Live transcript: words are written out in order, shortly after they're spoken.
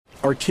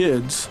Our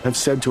kids have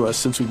said to us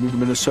since we moved to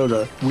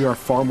Minnesota, we are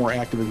far more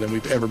active than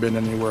we've ever been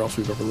anywhere else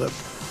we've ever lived.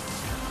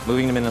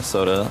 Moving to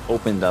Minnesota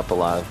opened up a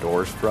lot of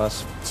doors for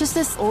us. Just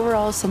this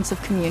overall sense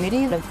of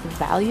community, of the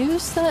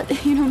values that,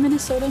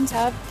 Minnesotans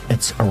have.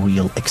 It's a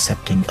real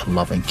accepting,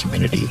 loving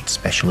community,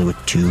 especially with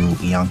 2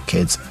 young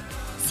kids.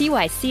 See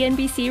why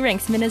CNBC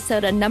ranks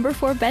Minnesota number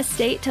 4 best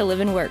state to live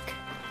and work.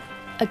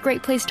 A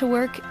great place to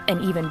work,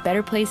 an even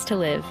better place to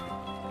live.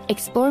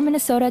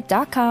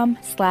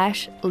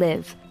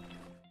 ExploreMinnesota.com/live.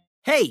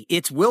 Hey,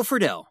 it's Will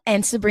Friedle.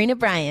 And Sabrina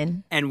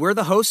Bryan. And we're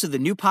the hosts of the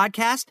new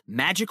podcast,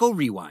 Magical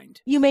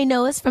Rewind. You may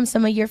know us from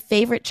some of your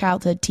favorite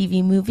childhood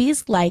TV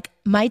movies like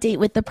My Date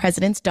with the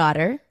President's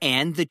Daughter.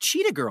 And the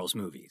Cheetah Girls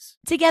movies.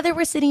 Together,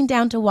 we're sitting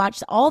down to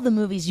watch all the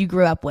movies you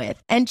grew up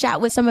with and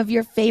chat with some of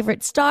your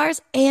favorite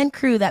stars and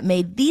crew that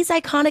made these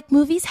iconic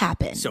movies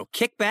happen. So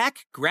kick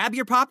back, grab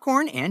your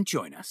popcorn, and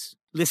join us.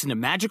 Listen to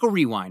Magical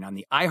Rewind on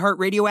the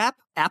iHeartRadio app,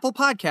 Apple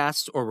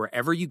Podcasts, or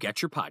wherever you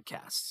get your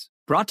podcasts.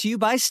 Brought to you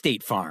by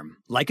State Farm.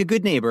 Like a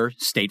good neighbor,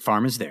 State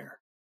Farm is there.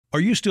 Are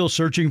you still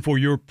searching for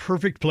your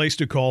perfect place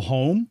to call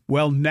home?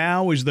 Well,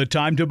 now is the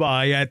time to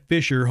buy at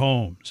Fisher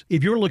Homes.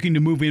 If you're looking to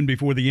move in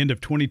before the end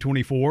of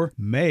 2024,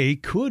 May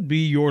could be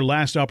your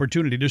last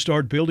opportunity to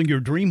start building your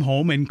dream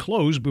home and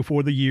close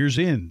before the year's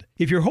end.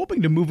 If you're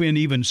hoping to move in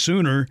even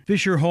sooner,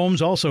 Fisher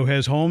Homes also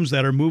has homes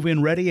that are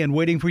move-in ready and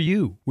waiting for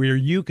you, where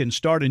you can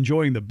start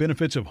enjoying the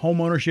benefits of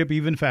homeownership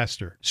even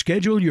faster.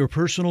 Schedule your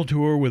personal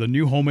tour with a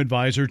new home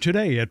advisor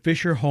today at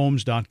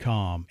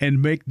FisherHomes.com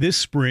and make this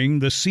spring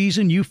the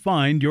season you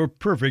find your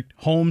perfect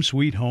home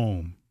sweet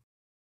home.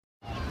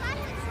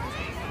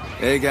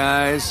 Hey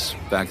guys,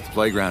 back at the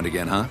playground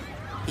again, huh?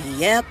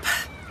 Yep.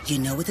 You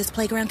know what this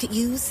playground could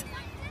use?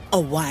 A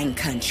wine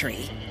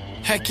country.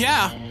 Heck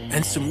yeah,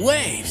 and some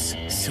waves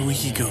so we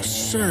could go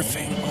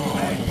surfing.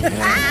 Oh,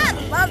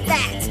 yeah. Love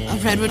that. A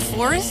redwood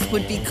forest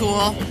would be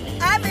cool.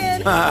 I'm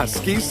in.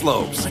 Ski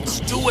slopes. Let's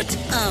do it.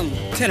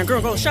 Can a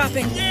girl go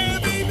shopping? Yeah,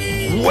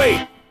 baby.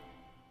 Wait.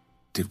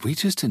 Did we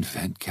just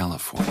invent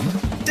California?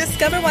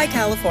 Discover why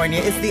California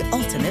is the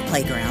ultimate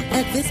playground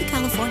at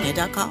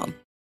visitcalifornia.com.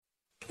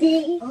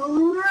 The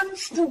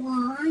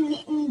Armstrong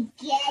and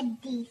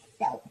Getty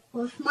soap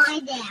with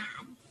my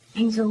dad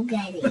and so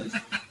Getty.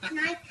 And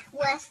I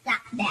press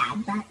that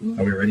bad button.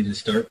 Are we ready to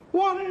start?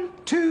 1,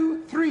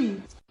 2,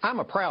 3. I'm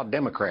a proud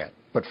Democrat,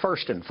 but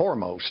first and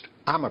foremost,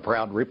 I'm a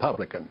proud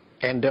Republican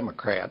and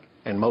Democrat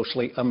and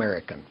mostly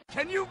American.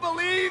 Can you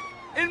believe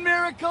in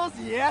miracles?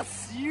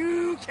 Yes,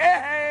 you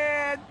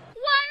can.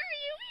 Why are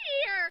you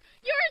here?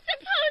 You're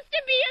supposed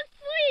to be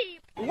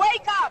asleep.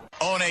 Wake up!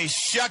 On a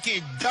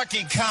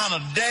shucky-ducky kind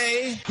of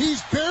day.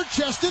 He's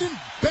bare-chested and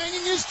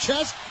banging his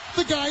chest.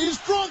 The guy is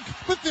drunk,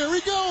 but there he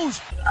goes.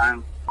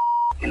 I'm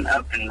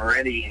up and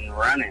ready and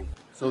running.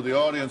 So the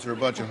audience are a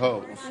bunch of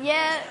hoes.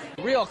 Yeah.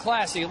 Real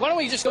classy. Why don't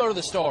we just go to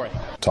the story?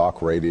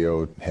 Talk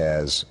radio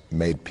has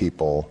made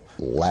people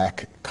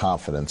lack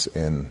confidence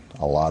in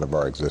a lot of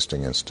our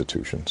existing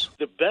institutions.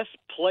 The best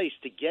place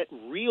to get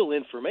real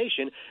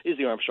information is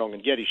the Armstrong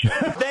and Getty Show.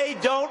 They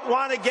don't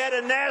want to get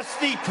a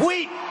nasty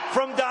tweet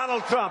from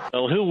Donald Trump.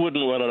 Well, who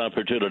wouldn't want an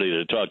opportunity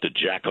to talk to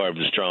Jack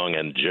Armstrong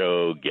and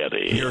Joe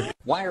Getty?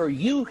 Why are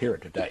you here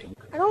today?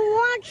 I don't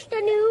watch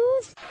the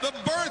news. The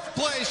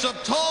birthplace of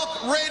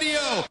talk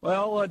radio.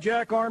 Well,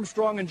 Jack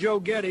Armstrong and Joe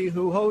Getty,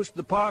 who host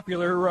the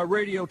popular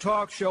radio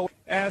talk show,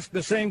 asked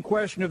the same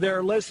question of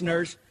their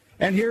listeners,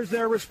 and here's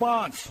their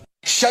response.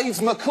 Shaves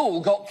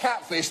McCool got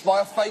catfished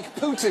by a fake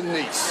Putin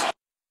niece.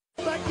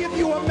 I give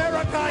you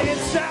America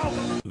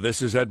itself.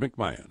 This is Ed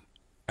McMahon.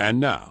 And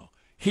now,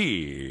 here's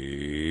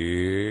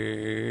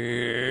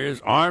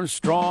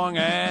Armstrong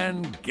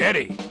and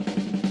Getty.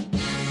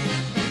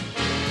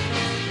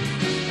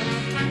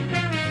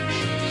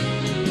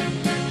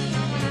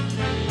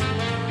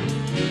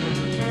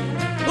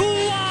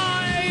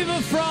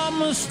 Live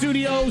from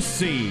Studio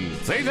C.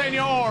 Si,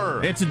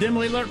 senor. It's a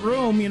dimly lit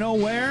room, you know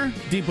where?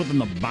 Deep within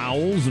the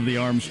bowels of the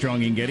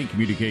Armstrong and Getty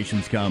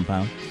Communications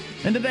compound.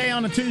 And today,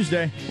 on a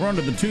Tuesday, we're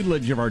under the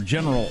tutelage of our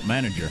general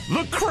manager.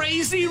 The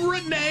crazy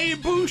Rene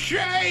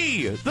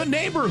Boucher, the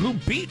neighbor who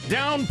beat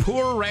down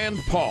poor Rand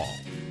Paul.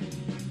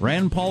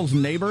 Rand Paul's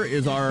neighbor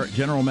is our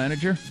general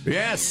manager?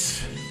 Yes.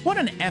 What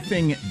an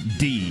effing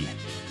D.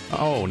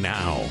 Oh,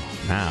 now.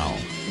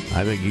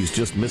 I think he's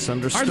just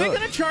misunderstood. Are they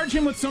going to charge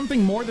him with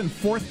something more than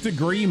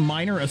fourth-degree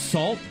minor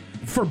assault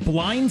for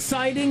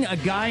blindsiding a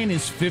guy in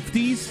his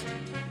 50s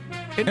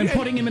and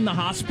putting him in the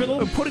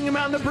hospital? Putting him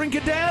on the brink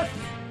of death?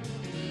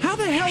 How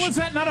the hell is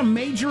that not a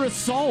major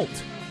assault?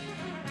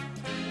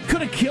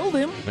 Could have killed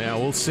him. Yeah,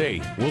 we'll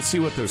see. We'll see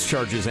what those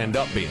charges end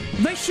up being.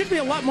 They should be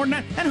a lot more than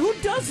that. And who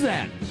does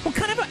that? What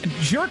kind of a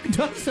jerk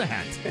does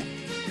that?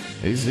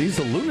 He's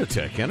a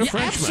lunatic and a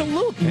Frenchman.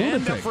 Absolute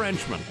lunatic. And a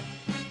Frenchman.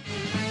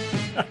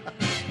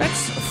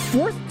 That's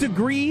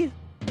fourth-degree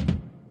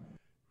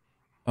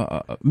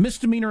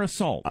misdemeanor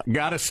assault.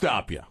 Gotta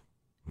stop you,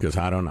 because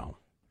I don't know.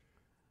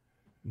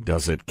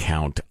 Does it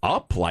count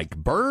up like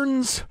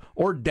Burns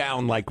or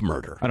down like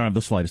murder? I don't have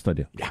the slightest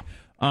idea. Yeah.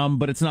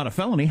 But it's not a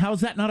felony. How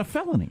is that not a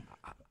felony?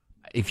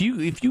 if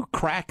you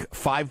crack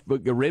 5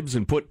 ribs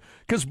and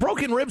because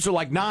broken ribs are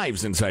like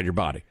knives inside your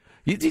body.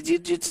 You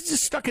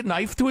just stuck a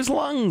knife to his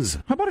lungs.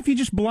 How about if you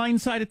just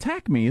blindside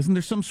attack me? Isn't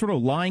there some sort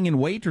of lying in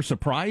wait or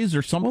surprise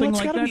or something like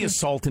that? It's got to be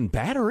assault and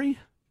battery.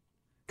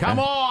 Come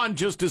on,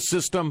 justice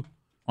system.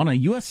 On a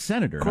U.S.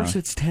 senator. Of course,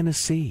 it's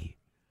Tennessee.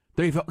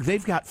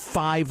 They've got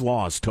 5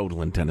 laws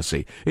total in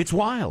Tennessee. It's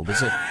wild.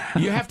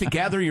 You have to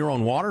gather your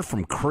own water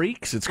from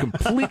creeks. It's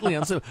completely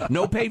unsafe.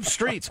 No paved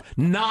streets.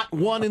 Not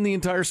one in the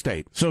entire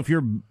state. So if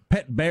your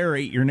pet bear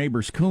ate your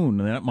neighbor's coon,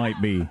 that might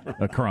be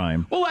a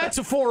crime. Well, that's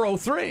a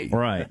 403.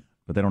 Right.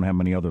 But they don't have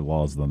many other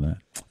laws than that.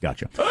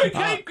 Gotcha. Hey,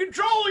 keep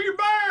control of your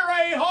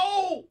bear,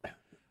 a-hole!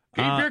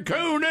 Keep your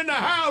coon in the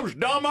house,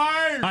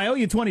 dumbass! I owe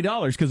you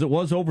 $20 because it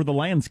was over the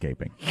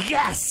landscaping.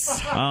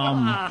 Yes!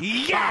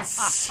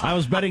 Yes! I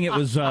was betting it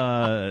was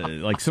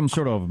like some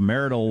sort of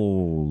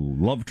marital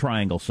love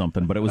triangle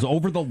something, but it was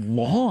over the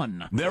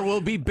lawn. There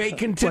will be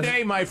bacon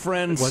today, my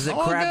friends. Was it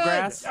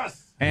crabgrass?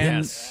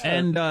 Yes.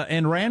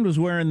 And Rand was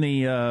wearing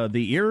the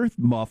ear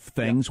muff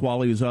things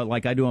while he was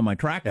like I do on my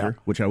tractor,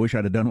 which I wish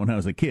I'd have done when I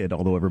was a kid,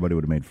 although everybody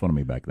would have made fun of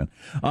me back then.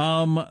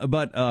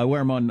 But I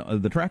wear him on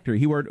the tractor.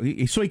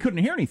 So he couldn't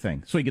hear anything.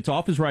 So he gets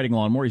off his riding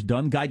lawnmower. He's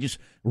done. Guy just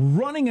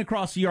running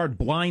across the yard,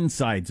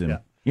 blindsides him.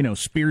 Yeah.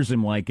 Spears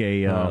him like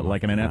an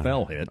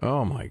NFL hit.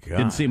 Oh my God!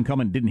 Didn't see him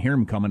coming. Didn't hear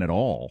him coming at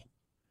all.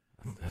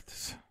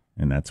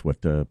 And that's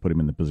what put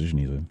him in the position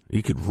he's in.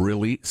 He could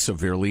really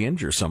severely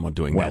injure someone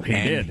doing that.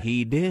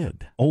 He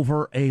did.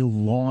 Over a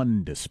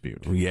lawn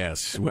dispute.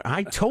 Yes.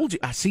 I told you.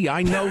 See,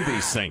 I know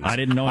these things. I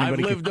didn't know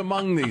anybody I've lived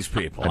among these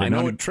people. I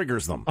know it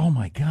triggers them. Oh,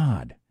 my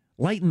God.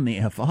 Lighten the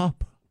F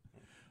up.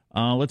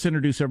 Let's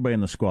introduce everybody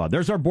in the squad.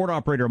 There's our board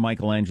operator,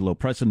 Michelangelo,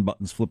 pressing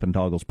buttons, flipping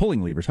toggles,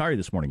 pulling levers. How are you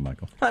this morning,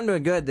 Michael? I'm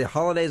doing good. The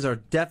holidays are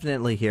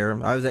definitely here.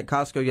 I was at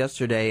Costco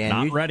yesterday.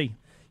 And Not ready.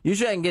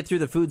 Usually I can get through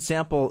the food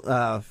sample,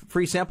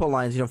 free sample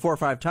lines, 4 or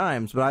 5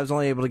 times, but I was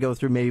only able to go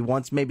through maybe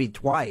once, maybe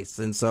twice,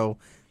 and so,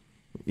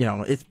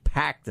 it's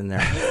packed in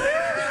there.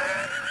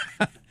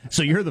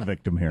 So you're the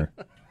victim here.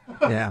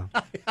 Yeah.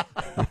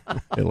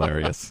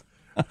 Hilarious.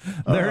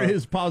 There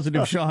is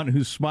positive Sean,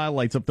 whose smile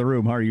lights up the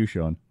room. How are you,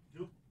 Sean?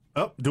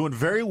 Oh, doing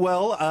very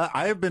well.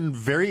 I have been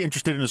very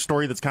interested in a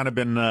story that's kind of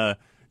been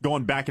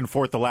going back and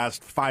forth the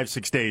last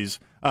 5-6 days,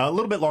 a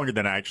little bit longer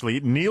than actually.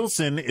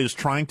 Nielsen is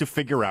trying to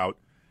figure out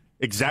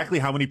exactly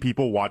how many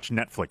people watch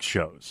Netflix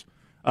shows.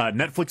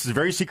 Netflix is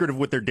very secretive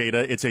with their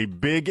data. It's a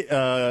big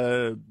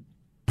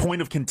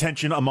point of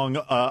contention among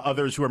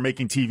others who are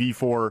making TV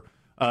for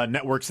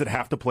networks that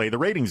have to play the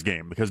ratings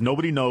game because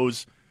nobody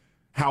knows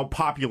how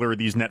popular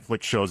these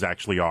Netflix shows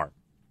actually are.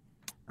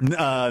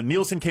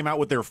 Nielsen came out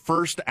with their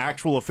first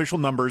actual official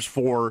numbers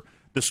for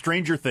the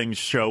Stranger Things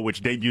show,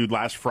 which debuted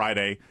last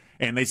Friday.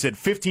 And they said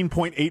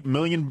 15.8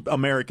 million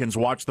Americans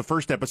watched the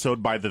first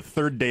episode by the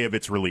 3rd day of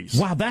its release.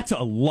 Wow, that's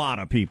a lot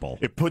of people.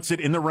 It puts it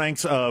in the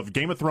ranks of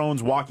Game of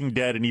Thrones, Walking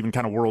Dead, and even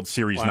kind of World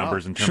Series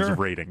numbers in terms of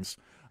ratings.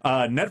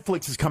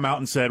 Netflix has come out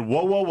and said,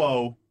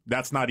 whoa,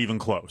 that's not even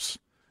close.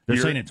 They're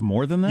saying it's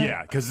more than that?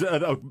 Yeah, because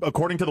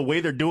according to the way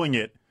they're doing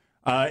it,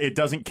 it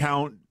doesn't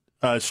count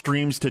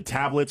streams to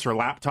tablets or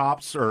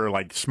laptops or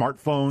like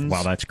smartphones.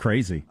 Wow, that's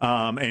crazy.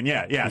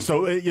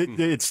 So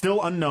it's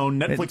still unknown.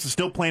 Netflix is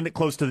still playing it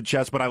close to the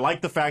chest, but I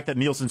like the fact that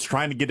Nielsen's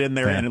trying to get in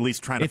there and at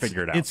least trying to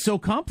figure it out. It's so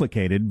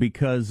complicated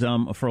because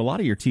for a lot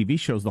of your TV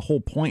shows, the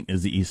whole point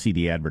is that you see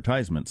the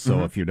advertisements.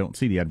 So if you don't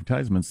see the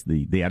advertisements,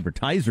 the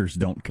advertisers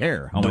don't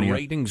care. The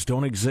ratings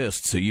don't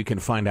exist, so you can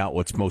find out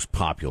what's most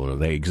popular.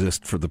 They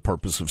exist for the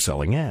purpose of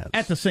selling ads.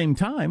 At the same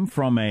time,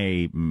 from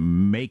a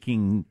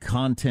making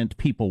content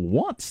people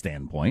want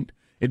standpoint,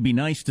 it'd be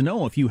nice to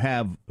know if you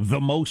have the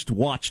most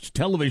watched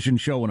television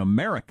show in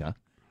America,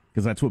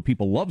 because that's what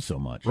people love so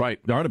much. Right.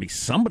 There ought to be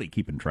somebody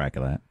keeping track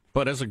of that.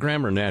 But as a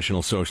grammar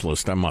National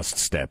Socialist, I must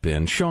step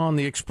in. Sean,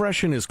 the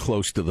expression is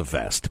close to the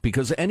vest,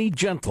 because any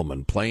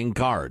gentleman playing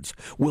cards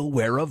will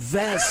wear a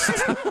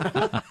vest.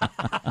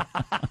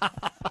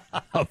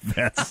 A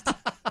vest.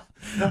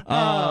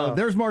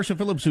 There's Marshall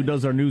Phillips, who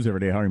does our news every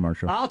day. How are you,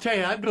 Marshall? I'll tell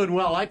you, I'm doing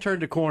well. I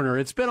turned a corner.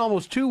 It's been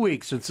almost 2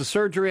 weeks since the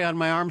surgery on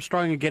my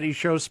Armstrong and Getty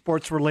Show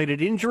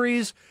sports-related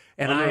injuries,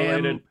 and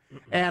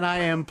I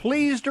am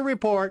pleased to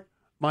report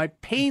my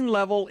pain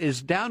level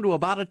is down to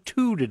about a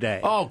 2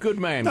 today. Oh, good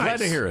man. Nice. Glad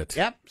to hear it.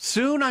 Yep.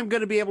 Soon I'm going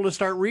to be able to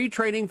start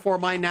retraining for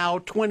my now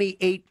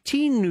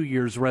 2018 New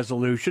Year's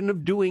resolution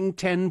of doing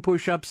 10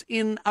 push-ups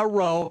in a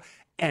row,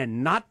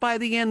 and not by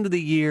the end of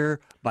the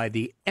year, by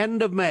the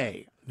end of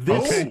May.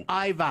 This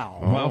I vow.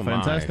 Wow,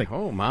 fantastic.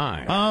 Oh,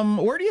 my.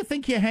 Where do you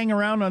think you hang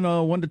around on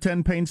a 1 to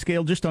 10 pain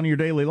scale just on your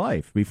daily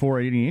life before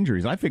any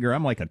injuries? I figure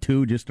I'm like a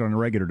 2 just on a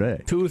regular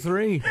day. 2 or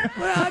 3.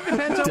 Well,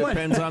 it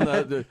depends on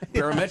the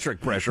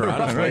barometric pressure,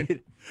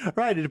 honestly.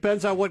 Right. It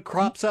depends on what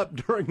crops up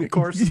during the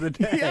course of the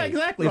day. Yeah,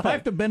 exactly. If I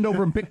have to bend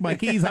over and pick my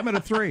keys, I'm at a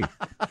 3.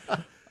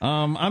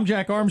 I'm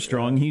Jack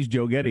Armstrong. He's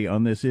Joe Getty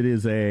on this. It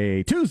is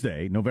a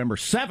Tuesday, November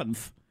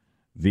 7th.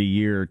 the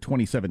year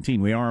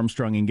 2017. We are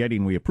Armstrong and Getty,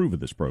 and we approve of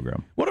this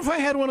program. What if I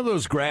had one of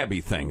those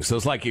grabby things,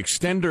 those like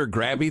extender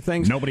grabby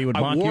things? Nobody would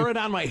mock you. I wore it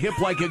on my hip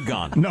like a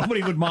gun.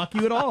 Nobody would mock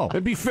you at all.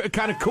 It'd be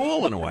kind of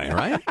cool in a way,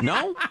 right?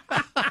 No?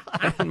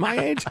 At my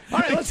age? All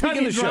right, let's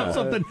begin the show.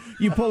 Something,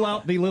 you pull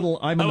out the little...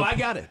 I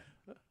got it.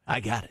 I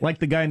got it. Like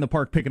the guy in the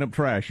park picking up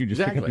trash. You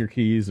just pick up your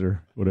keys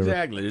or whatever.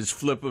 Exactly. Just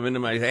flip them into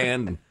my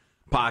hand and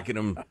pocket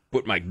them,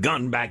 put my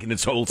gun back in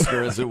its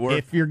holster, as it were.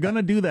 If you're going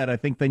to do that, I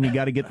think then you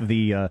got to get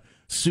the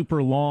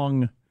super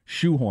long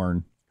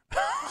shoehorn.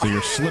 So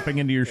you're slipping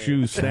into your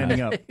shoes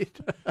standing up.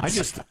 I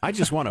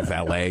just want a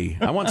valet.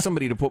 I want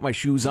somebody to put my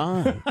shoes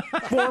on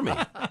for me.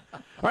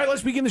 All right,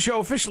 let's begin the show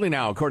officially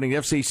now, according to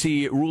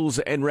FCC rules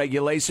and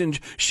regulations.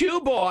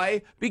 Shoe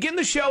boy, begin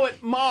the show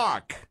at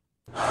Mark.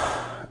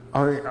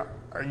 I'm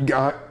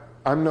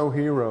no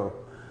hero.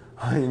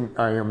 I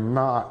am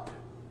not.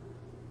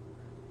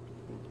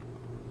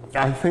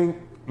 I think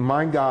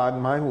my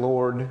God, my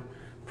Lord,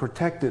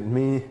 protected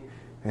me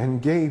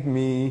and gave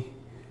me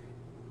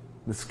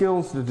the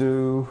skills to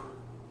do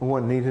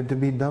what needed to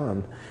be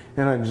done.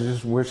 And I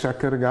just wish I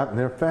could have gotten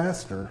there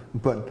faster.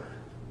 But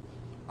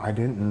I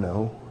didn't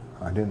know.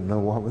 I didn't know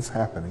what was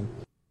happening.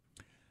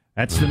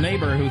 That's the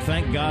neighbor who,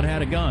 thank God,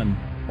 had a gun.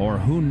 Or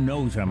who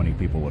knows how many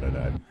people would have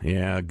died.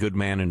 Yeah, a good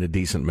man and a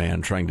decent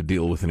man trying to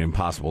deal with an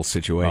impossible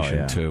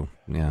situation, too.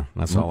 Yeah,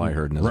 that's all I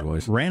heard in his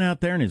voice. Ran out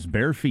there in his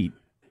bare feet,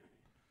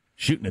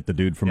 shooting at the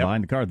dude from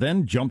behind the car,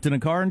 then jumped in a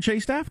car and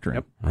chased after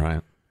him. Yep.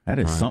 Right. That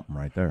is something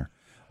right there.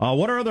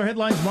 What are other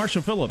headlines,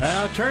 Marshall Phillips?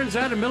 Turns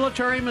out a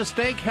military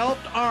mistake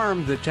helped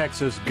arm the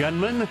Texas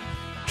gunman.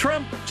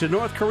 Trump to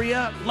North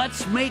Korea,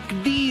 let's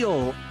make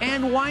deal.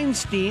 And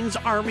Weinstein's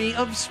army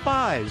of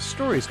spies.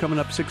 Stories coming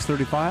up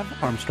 6:35,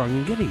 Armstrong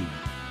and Getty.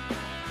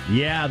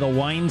 Yeah, the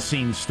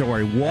Weinstein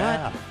story. What?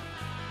 Yeah.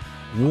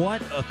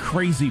 What a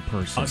crazy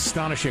person.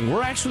 Astonishing.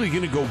 We're actually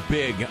going to go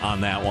big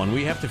on that one.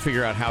 We have to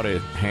figure out how to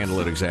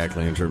handle it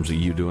exactly in terms of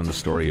you doing the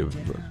story of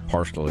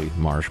partially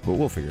Marsh, but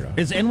we'll figure it out.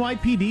 Is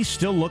NYPD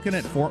still looking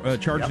at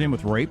charging him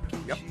with rape?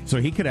 Yep. So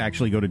he could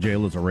actually go to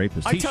jail as a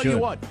rapist. I tell you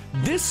what,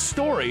 this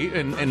story,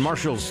 and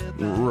Marshall's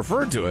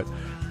referred to it,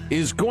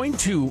 is going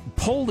to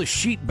pull the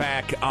sheet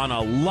back on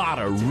a lot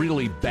of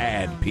really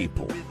bad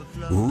people.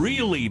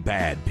 Really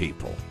bad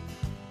people.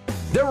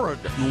 There were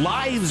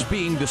lives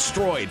being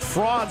destroyed,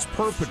 frauds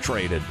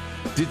perpetrated,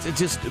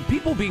 just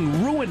people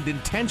being ruined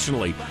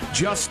intentionally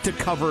just to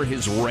cover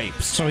his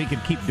rapes. So he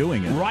could keep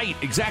doing it. Right,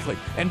 exactly.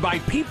 And by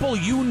people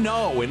you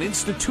know and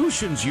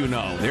institutions you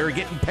know, they're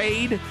getting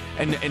paid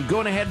and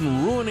going ahead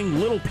and ruining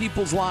little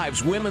people's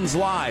lives, women's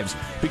lives,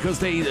 because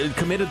they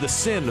committed the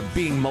sin of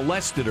being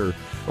molested or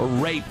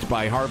raped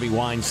by Harvey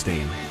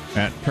Weinstein.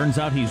 It turns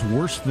out he's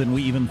worse than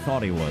we even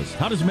thought he was.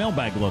 How does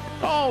mailbag look?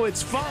 Oh,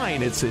 it's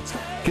fine. It's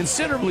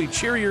considerably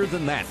cheerier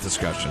than that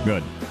discussion.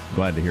 Good.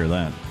 Glad to hear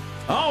that.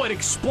 Oh, it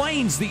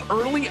explains the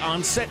early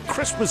onset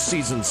Christmas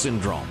season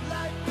syndrome.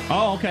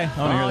 Oh, okay.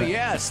 Oh,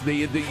 yes.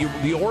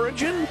 The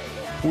origin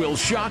will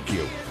shock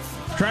you.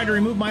 Tried to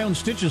remove my own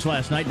stitches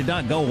last night. Did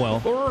not go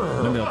well.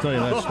 Maybe I'll tell you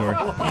that story.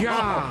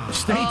 God.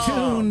 Stay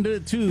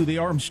tuned to the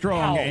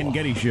Armstrong and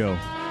Getty Show.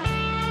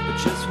 But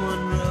just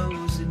one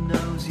rose, it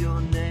knows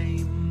your name.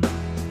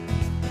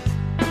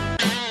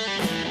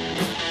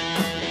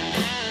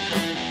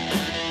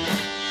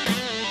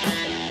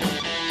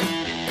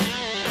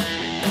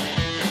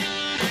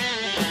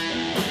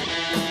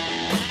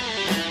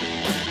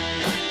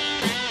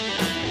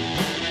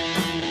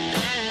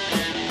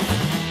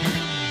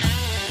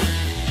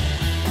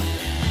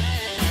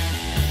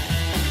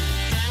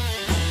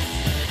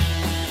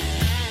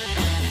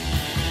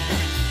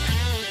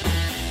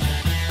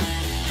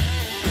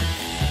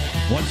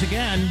 Once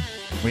again,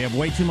 we have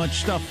way too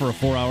much stuff for a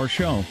 4-hour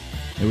show.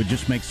 It would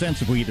just make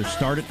sense if we either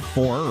start at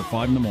 4 or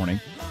 5 in the morning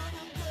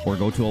or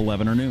go to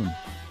 11 or noon.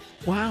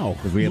 Wow.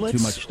 Because we have too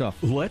much stuff.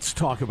 Let's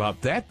talk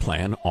about that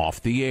plan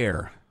off the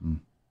air.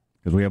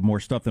 Because we have more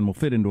stuff than will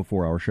fit into a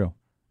 4-hour show.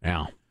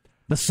 Yeah.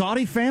 The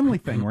Saudi family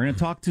thing. We're going to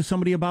talk to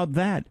somebody about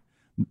that.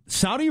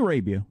 Saudi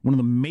Arabia, one of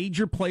the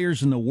major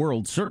players in the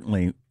world,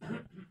 certainly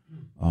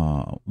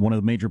one of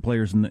the major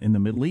players in the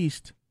Middle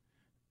East,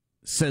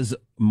 says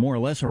more or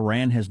less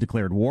Iran has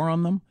declared war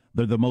on them.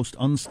 They're the most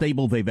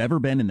unstable they've ever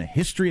been in the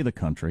history of the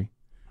country.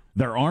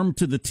 They're armed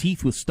to the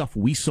teeth with stuff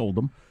we sold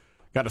them.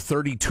 Got a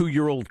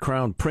 32-year-old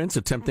crown prince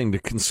attempting to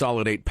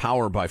consolidate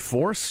power by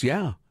force.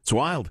 Yeah, it's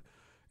wild.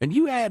 And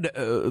you add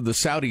the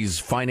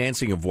Saudis'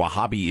 financing of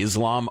Wahhabi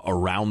Islam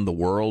around the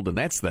world, and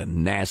that's the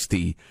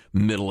nasty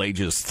Middle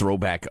Ages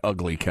throwback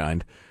ugly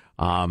kind.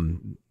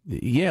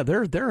 Yeah,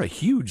 they're a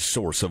huge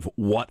source of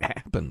what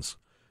happens.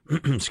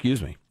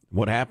 Excuse me.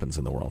 What happens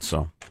in the world.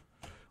 So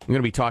I'm going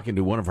to be talking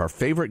to one of our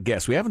favorite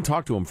guests. We haven't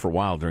talked to him for a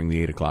while during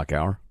the 8 o'clock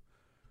hour.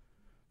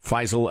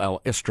 Faisal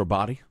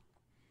al-Istrabadi.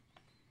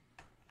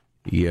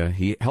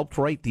 He helped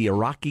write the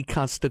Iraqi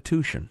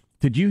Constitution.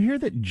 Did you hear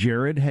that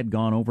Jared had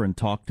gone over and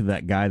talked to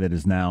that guy that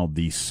is now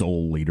the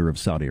sole leader of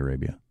Saudi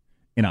Arabia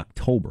in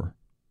October?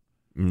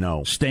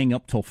 No. Staying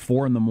up till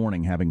 4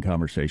 a.m. having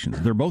conversations.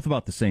 They're both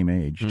about the same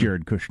age,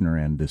 Jared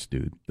Kushner and this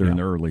dude. They're in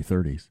their early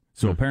 30s.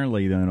 So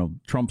apparently,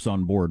 Trump's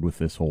on board with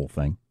this whole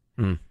thing.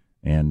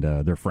 And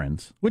they're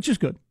friends, which is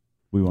good.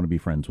 We want to be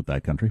friends with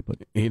that country.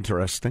 But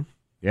Interesting.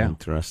 Yeah.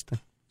 Interesting.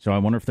 So I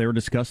wonder if they were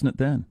discussing it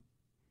then.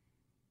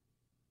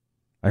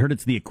 I heard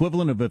it's the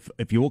equivalent of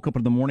if you woke up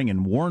in the morning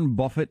and Warren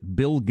Buffett,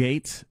 Bill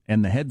Gates,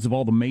 and the heads of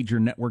all the major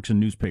networks and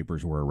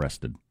newspapers were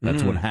arrested.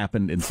 That's what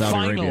happened in Saudi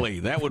Arabia. Finally,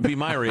 that would be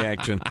my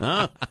reaction.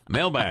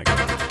 Mailbag.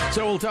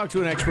 So we'll talk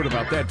to an expert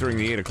about that during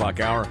the 8 o'clock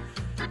hour.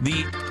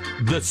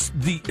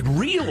 The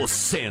real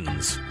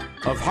sins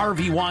of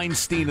Harvey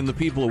Weinstein and the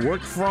people who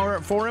worked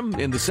for him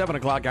in the 7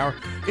 o'clock hour.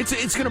 It's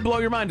going to blow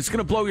your mind. It's going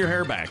to blow your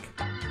hair back.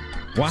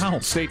 Wow.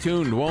 Stay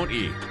tuned, won't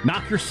you?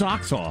 Knock your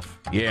socks off.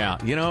 Yeah,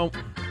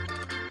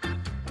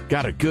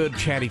 got a good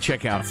chatty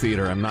checkout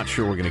theater. I'm not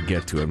sure we're going to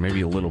get to it.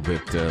 Maybe a little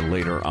bit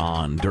later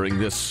on during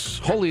this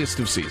holiest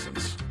of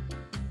seasons,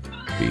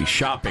 the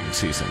shopping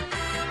season.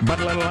 But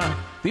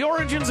the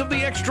origins of the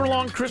extra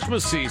long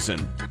Christmas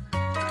season.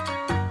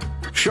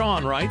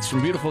 Sean writes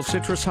from beautiful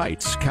Citrus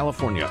Heights,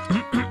 California.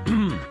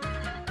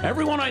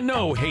 Everyone I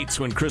know hates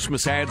when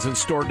Christmas ads and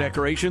store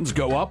decorations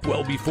go up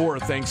well before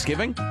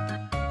Thanksgiving.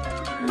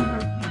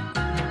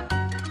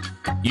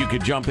 You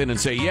could jump in and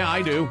say, yeah,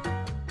 I do.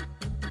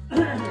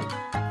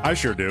 I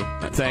sure do.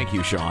 Thank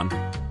you, Sean.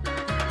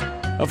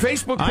 A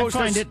Facebook post. I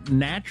find it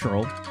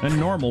natural and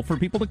normal for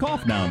people to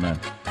cough now and then.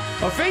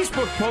 A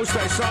Facebook post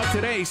I saw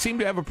today seemed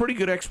to have a pretty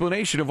good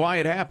explanation of why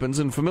it happens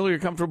and familiar,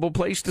 comfortable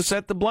place to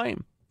set the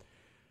blame.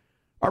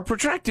 Our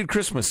protracted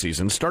Christmas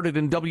season started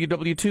in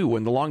WW2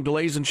 when the long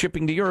delays in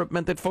shipping to Europe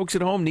meant that folks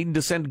at home needed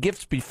to send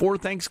gifts before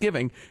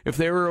Thanksgiving if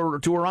they were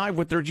to arrive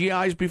with their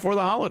GIs before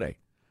the holiday.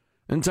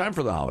 In time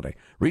for the holiday,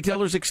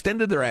 retailers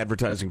extended their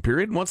advertising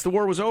period, and once the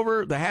war was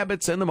over, the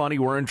habits and the money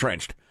were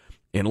entrenched.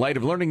 In light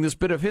of learning this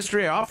bit of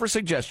history, I offer a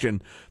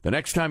suggestion. The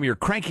next time you're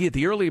cranky at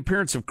the early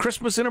appearance of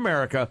Christmas in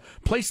America,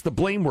 place the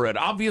blame where it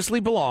obviously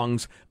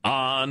belongs,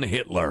 on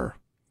Hitler.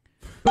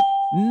 But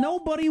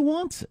nobody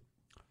wants it.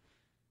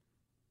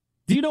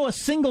 Do you know a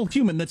single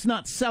human that's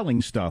not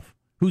selling stuff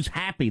who's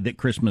happy that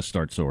Christmas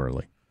starts so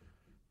early?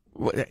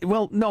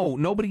 Well, no,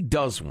 nobody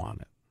does want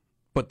it.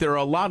 But there are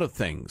a lot of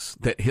things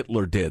that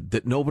Hitler did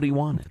that nobody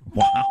wanted.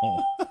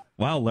 Wow.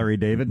 Wow, Larry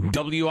David.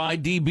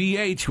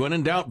 WIDBH. When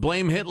in doubt,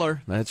 blame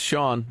Hitler. That's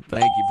Sean.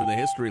 Thank you for the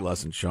history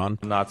lesson, Sean.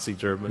 Nazi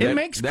Germany. It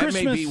makes Christmas...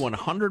 That may be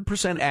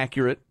 100%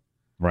 accurate.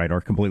 Right,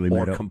 or completely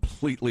made or up.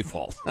 completely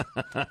false.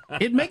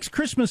 It makes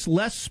Christmas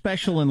less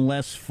special and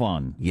less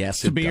fun.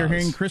 Yes, to be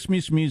hearing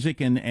Christmas music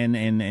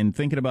and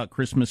thinking about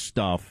Christmas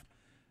stuff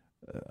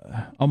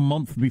a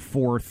month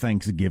before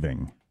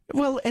Thanksgiving.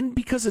 Well, and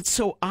because it's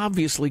so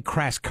obviously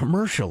crass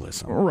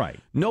commercialism. Right.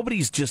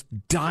 Nobody's just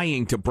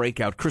dying to break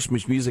out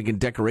Christmas music and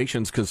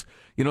decorations because,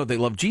 they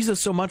love Jesus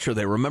so much or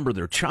they remember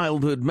their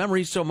childhood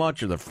memories so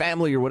much or their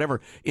family or whatever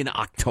in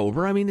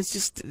October. I mean,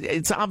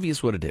 it's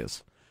obvious what it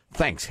is.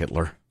 Thanks,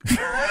 Hitler.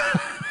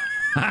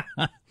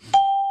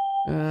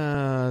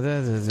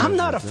 I'm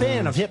not a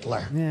fan of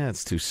Hitler. Yeah,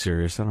 it's too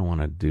serious. I don't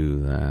want to do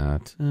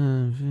that.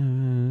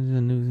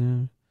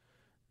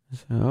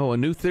 A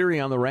new theory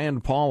on the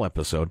Rand Paul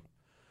episode.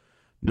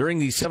 During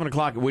the 7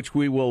 o'clock, at which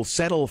we will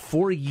settle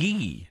for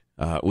ye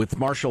with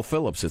Marshall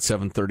Phillips at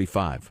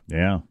 7:35.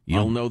 Yeah.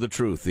 You'll know the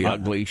truth, the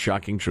ugly,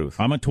 shocking truth.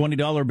 I'm a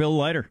 $20 bill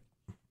lighter.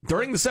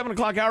 During the 7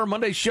 o'clock hour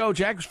Monday show,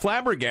 Jack was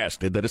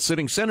flabbergasted that a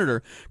sitting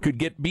senator could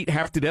get beat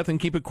half to death and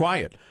keep it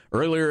quiet.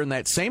 Earlier in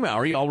that same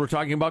hour, y'all were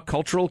talking about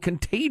cultural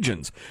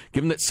contagions.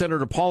 Given that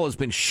Senator Paul has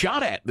been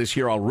shot at this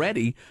year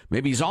already,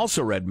 maybe he's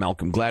also read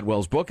Malcolm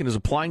Gladwell's book and is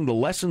applying the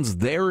lessons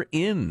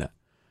therein.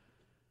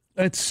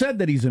 It's said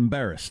that he's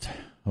embarrassed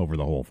over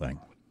the whole thing.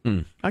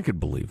 I could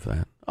believe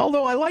that.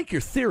 Although I like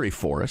your theory,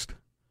 Forrest.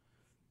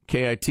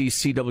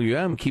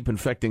 KITCWM, keep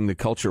infecting the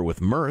culture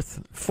with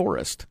mirth.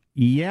 Forrest.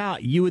 Yeah,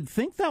 you would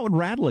think that would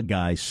rattle a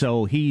guy.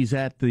 So he's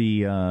at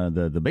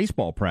the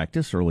baseball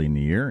practice early in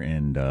the year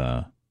and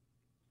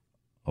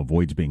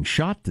avoids being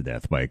shot to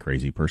death by a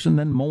crazy person.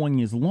 Then mowing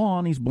his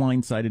lawn, he's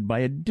blindsided by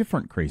a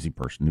different crazy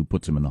person who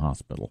puts him in the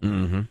hospital.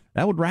 Mm-hmm.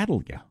 That would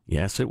rattle you.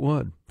 Yes, it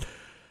would.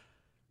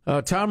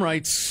 Tom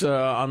writes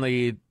on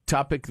the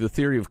topic, the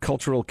theory of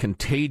cultural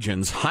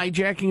contagions,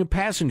 hijacking a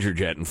passenger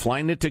jet and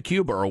flying it to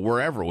Cuba or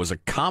wherever was a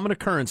common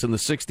occurrence in the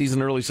 60s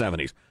and early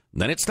 70s.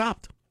 Then it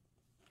stopped.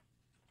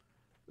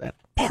 That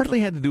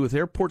partly had to do with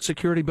airport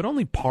security, but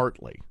only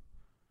partly.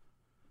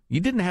 You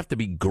didn't have to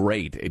be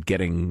great at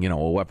getting, a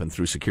weapon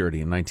through security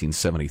in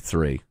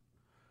 1973.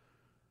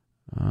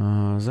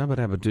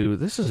 Zabba-dabba-doo.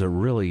 This is a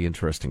really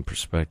interesting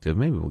perspective.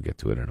 Maybe we'll get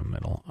to it in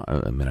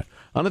a minute.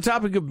 On the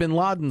topic of bin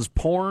Laden's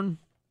porn,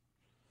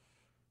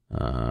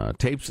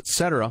 tapes,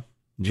 etc.,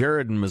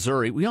 Jared in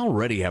Missouri, we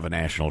already have a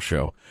national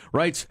show,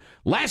 writes,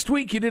 last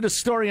week you did a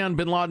story on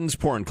bin Laden's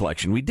porn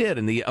collection. We did,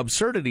 and the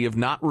absurdity of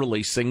not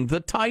releasing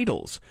the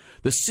titles.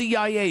 The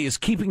CIA is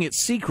keeping it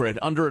secret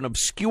under an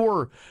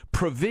obscure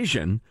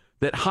provision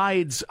that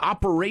hides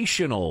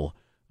operational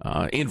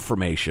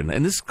information.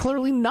 And this is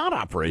clearly not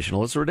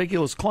operational. It's a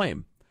ridiculous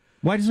claim.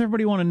 Why does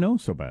everybody want to know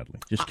so badly?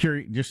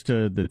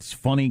 That's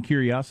funny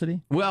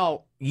curiosity?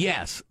 Well,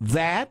 yes,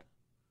 that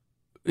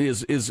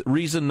is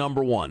reason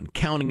number one,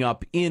 counting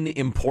up in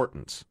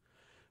importance.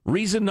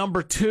 Reason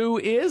number two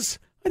is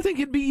I think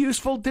it'd be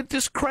useful to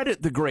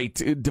discredit the great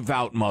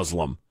devout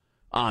Muslim,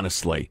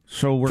 honestly.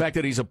 The fact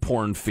that he's a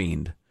porn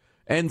fiend.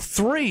 And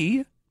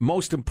three,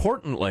 most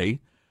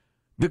importantly,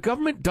 the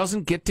government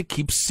doesn't get to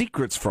keep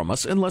secrets from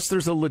us unless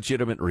there's a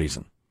legitimate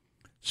reason.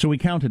 So we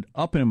counted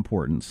up in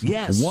importance.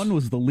 Yes. 1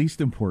 was the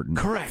least important.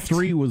 Correct.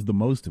 3 was the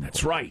most important.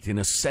 That's right, in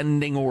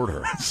ascending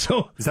order.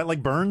 So is that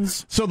like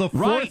Burns? So the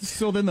fourth, right.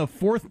 So then the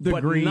fourth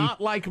degree, but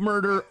not like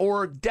murder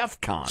or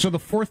DEFCON. So the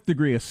fourth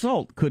degree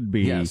assault could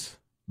be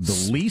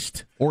the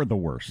least or the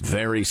worst.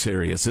 Very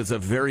serious. It's a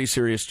very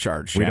serious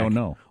charge, Jack. We don't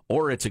know.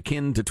 Or it's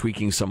akin to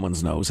tweaking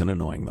someone's nose and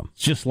annoying them.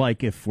 It's just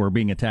like if we're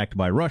being attacked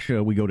by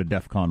Russia, we go to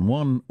DEFCON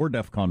 1 or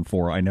DEFCON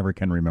 4. I never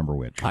can remember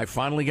which. I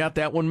finally got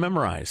that one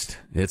memorized.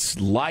 It's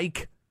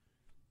like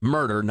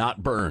murder,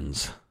 not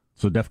Burns.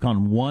 So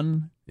DEFCON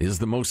 1 is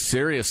the most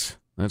serious.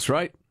 That's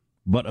right.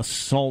 But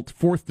assault,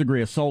 fourth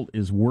degree assault,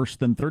 is worse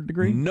than third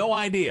degree? No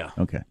idea.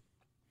 Okay.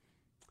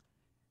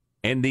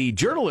 And the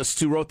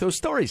journalists who wrote those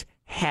stories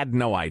had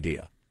no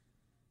idea.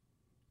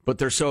 But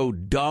they're so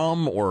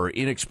dumb or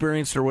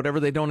inexperienced or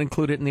whatever, they don't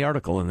include it in the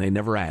article, and they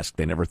never ask.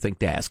 They never think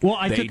to ask. Well,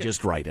 they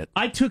just write it.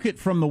 I took it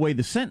from the way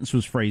the sentence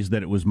was phrased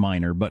that it was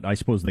minor, but I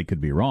suppose they could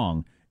be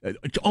wrong.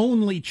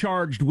 Only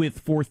charged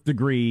with fourth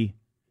degree,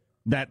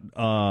 that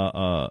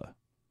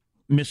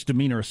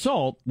misdemeanor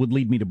assault would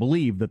lead me to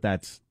believe that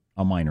that's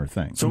a minor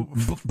thing. So,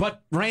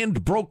 but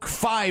Rand broke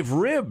 5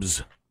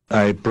 ribs.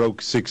 I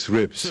broke 6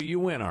 ribs. So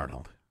you win,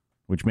 Arnold.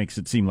 Which makes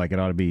it seem like it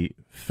ought to be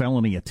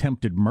felony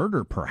attempted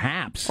murder,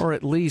 perhaps. Or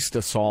at least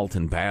assault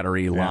and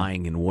battery,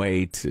 lying in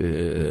wait,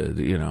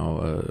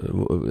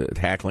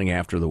 tackling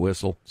after the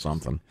whistle,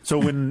 something. So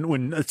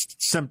when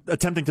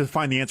attempting to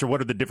find the answer,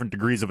 what are the different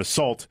degrees of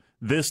assault,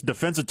 this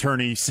defense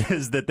attorney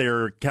says that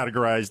they're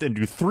categorized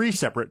into 3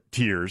 separate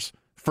tiers.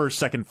 First,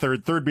 second,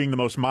 third being the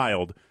most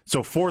mild.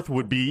 So fourth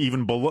would be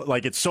even below,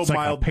 like it's like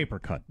mild. A paper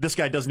cut. This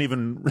guy doesn't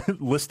even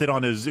list it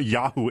on his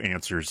Yahoo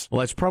answers.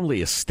 Well, it's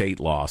probably a state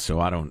law, so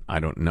I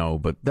don't know.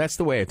 But that's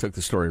the way I took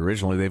the story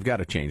originally. They've got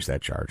to change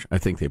that charge. I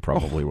think they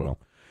probably will.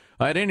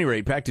 At any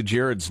rate, back to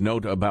Jared's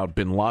note about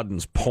bin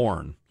Laden's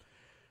porn.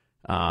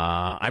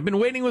 I've been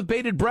waiting with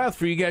bated breath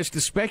for you guys to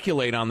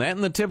speculate on that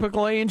in the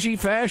typical A&G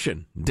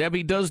fashion.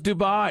 Debbie Does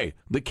Dubai,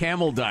 The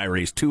Camel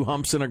Diaries, 2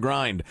 Humps and a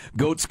Grind,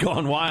 Goats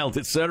Gone Wild,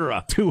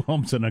 etc. 2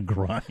 humps and a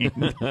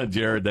grind.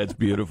 Jared, that's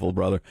beautiful,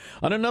 brother.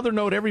 On another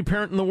note, every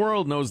parent in the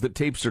world knows that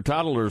tapes are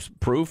toddlers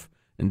proof,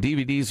 and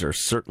DVDs are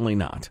certainly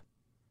not.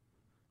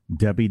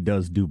 Debbie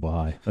Does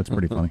Dubai. That's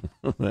pretty funny.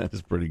 That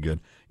is pretty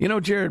good. You know,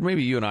 Jared,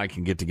 maybe you and I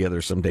can get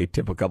together someday,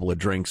 tip a couple of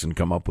drinks, and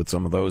come up with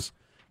some of those.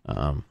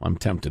 I'm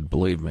tempted,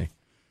 believe me.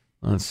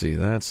 Let's see.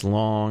 That's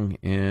long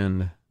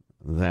and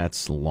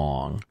that's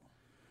long.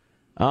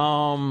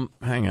 Hang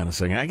on a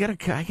second. I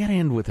gotta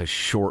end with a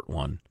short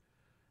one.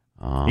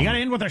 You gotta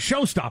end with a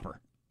showstopper.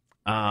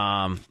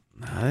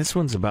 This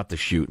one's about the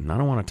shooting. I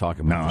don't want to talk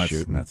about the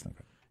shooting. That's not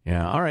good.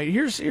 Yeah. All right.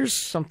 Here's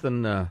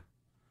something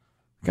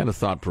kind of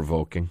thought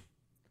provoking.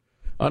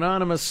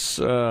 Anonymous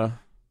friend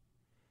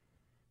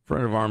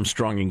of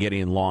Armstrong and Getty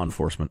in law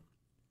enforcement.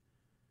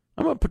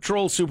 I'm a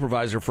patrol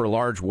supervisor for a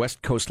large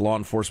West Coast law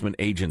enforcement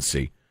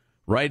agency.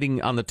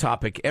 Writing on the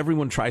topic,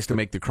 everyone tries to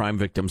make the crime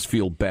victims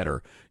feel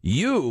better.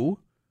 You,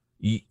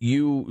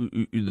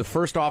 the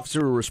first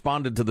officer who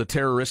responded to the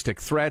terroristic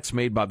threats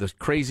made by this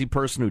crazy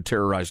person who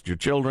terrorized your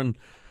children,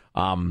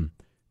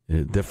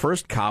 the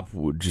first cop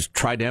would just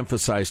try to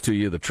emphasize to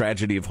you the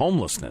tragedy of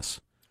homelessness.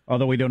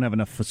 Although we don't have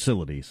enough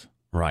facilities.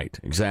 Right,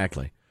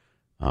 exactly.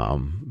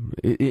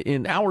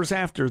 In hours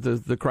after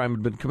the crime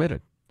had been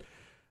committed.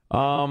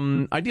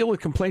 I deal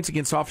with complaints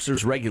against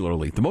officers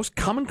regularly. The most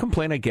common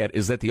complaint I get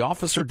is that the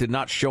officer did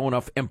not show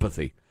enough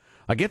empathy.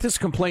 I get this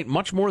complaint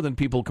much more than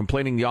people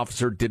complaining the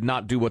officer did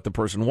not do what the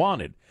person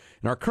wanted.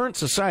 In our current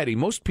society,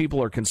 most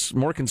people are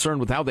more concerned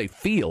with how they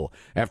feel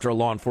after a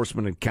law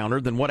enforcement encounter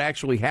than what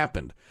actually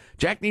happened.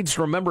 Jack needs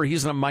to remember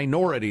he's a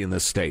minority in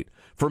this state.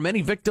 For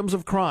many victims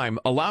of crime,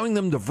 allowing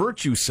them to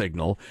virtue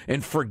signal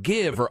and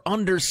forgive or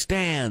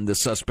understand the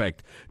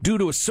suspect due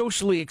to a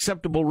socially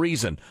acceptable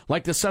reason,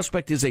 like the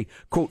suspect is a,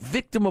 quote,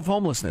 victim of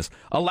homelessness,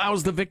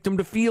 allows the victim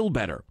to feel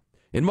better.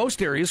 In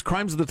most areas,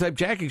 crimes of the type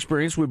Jack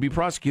experienced would be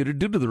prosecuted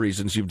due to the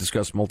reasons you've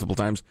discussed multiple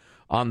times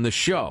on the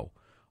show.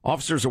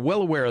 Officers are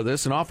well aware of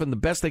this, and often the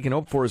best they can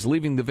hope for is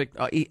leaving the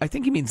victim. I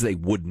think he means they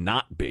would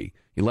not be.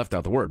 He left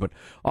out the word. But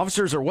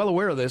officers are well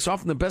aware of this.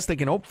 Often the best they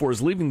can hope for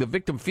is leaving the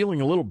victim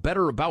feeling a little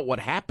better about what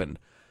happened.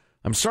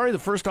 I'm sorry the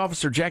first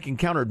officer Jack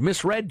encountered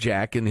misread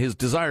Jack in his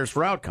desires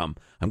for outcome.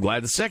 I'm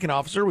glad the second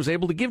officer was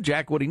able to give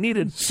Jack what he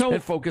needed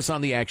and focus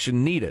on the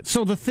action needed.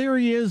 So the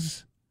theory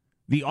is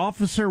the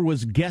officer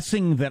was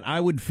guessing that I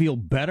would feel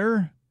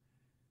better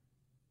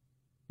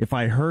if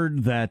I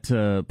heard that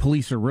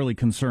police are really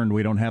concerned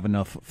we don't have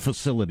enough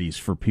facilities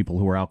for people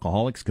who are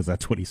alcoholics, because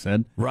that's what he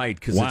said. Right,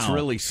 because it's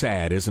really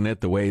sad, isn't it,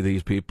 the way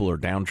these people are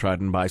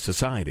downtrodden by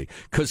society?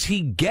 Because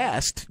he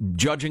guessed,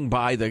 judging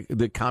by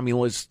the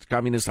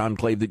communist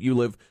enclave that you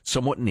live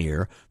somewhat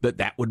near,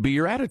 that would be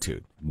your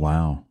attitude.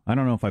 Wow. I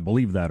don't know if I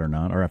believe that or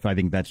not, or if I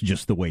think that's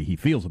just the way he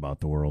feels about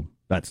the world.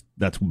 That's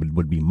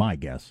would be my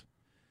guess.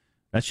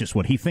 That's just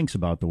what he thinks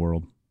about the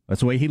world. That's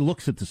the way he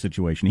looks at the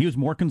situation. He was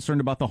more concerned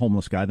about the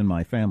homeless guy than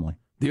my family.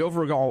 The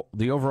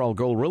overall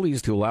goal really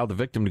is to allow the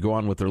victim to go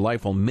on with their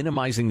life while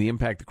minimizing the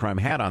impact the crime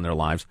had on their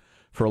lives.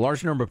 For a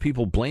large number of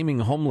people, blaming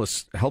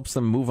homelessness helps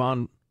them move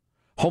on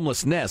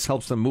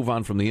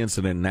from the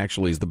incident, and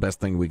actually is the best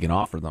thing we can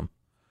offer them.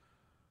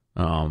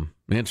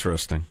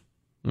 Interesting.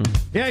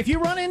 Yeah, if you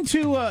run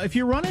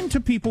into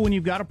people when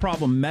you've got a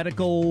problem,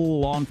 medical,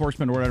 law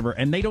enforcement, or whatever,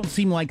 and they don't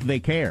seem like they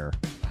care,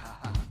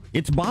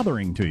 it's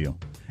bothering to you.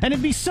 And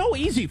it'd be so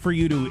easy for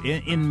you to,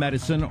 in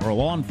medicine or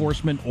law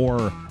enforcement,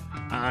 or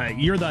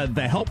you're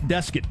the help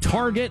desk at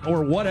Target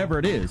or whatever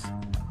it is,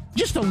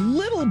 just a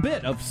little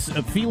bit of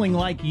feeling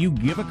like you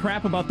give a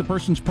crap about the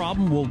person's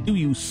problem will do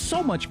you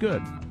so much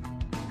good.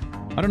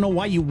 I don't know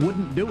why you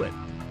wouldn't do it.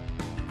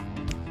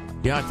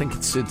 Yeah, I think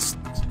it's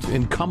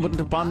incumbent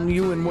upon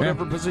you in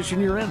whatever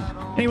position you're in.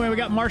 Anyway, we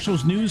got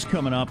Marshall's news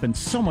coming up and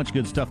so much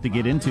good stuff to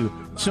get into.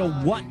 So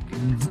what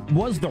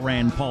was the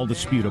Rand Paul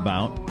dispute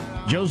about?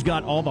 Joe's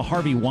got all the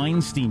Harvey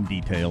Weinstein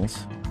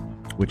details.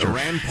 The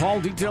Rand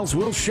Paul details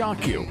will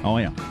shock you. Oh,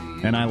 yeah.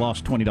 And I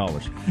lost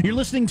 $20. You're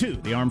listening to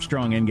the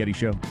Armstrong and Getty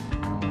Show.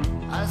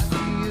 I see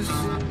you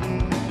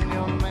sitting in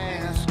your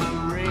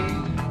masquerade.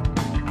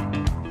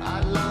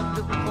 I'd love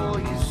to pour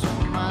you some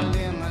of my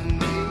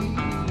lemonade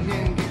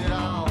and get it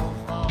all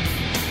off.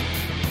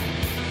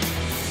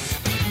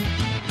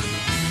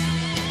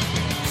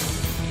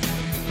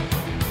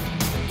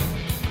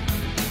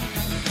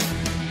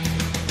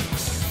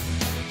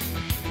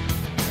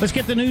 Let's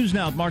get the news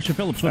now with Marcia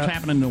Phillips. What's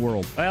happening in the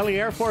world? Well, the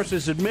Air Force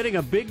is admitting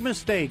a big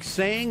mistake,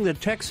 saying the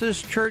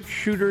Texas church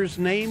shooter's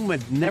name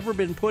had never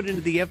been put into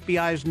the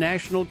FBI's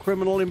National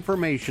Criminal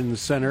Information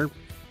Center,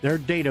 their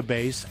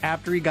database,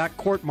 after he got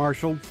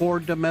court-martialed for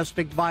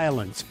domestic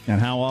violence. And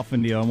how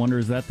often, I wonder,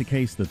 is that the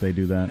case that they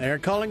do that? They're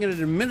calling it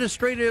an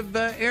administrative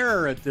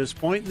error at this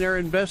point, and they're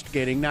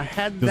investigating. Now,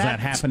 Does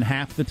that happen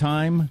half the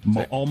time?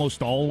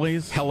 Almost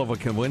always? Hell of a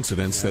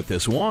coincidence that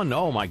this one,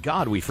 oh my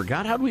God, we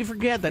forgot. How do we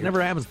forget? That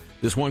never happens.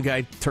 This one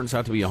guy turns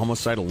out to be a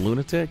homicidal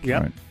lunatic?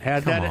 Yep. Right.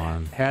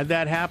 Had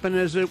that happen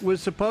as it was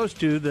supposed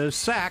to, the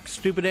SAC,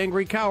 stupid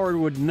angry coward,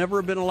 would never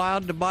have been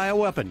allowed to buy a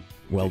weapon.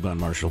 Well done,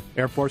 Marshall.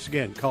 Air Force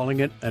again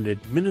calling it an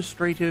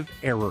administrative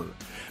error.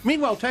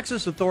 Meanwhile,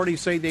 Texas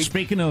authorities say they...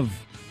 Speaking of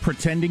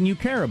pretending you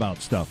care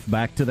about stuff,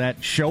 back to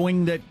that,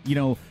 showing that,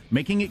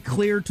 making it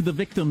clear to the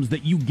victims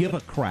that you give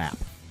a crap.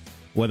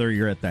 Whether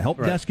you're at the help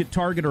desk at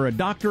Target or a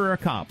doctor or a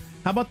cop.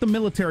 How about the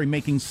military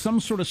making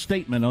some sort of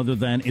statement other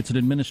than it's an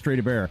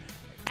administrative error?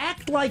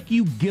 Act like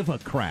you give a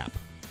crap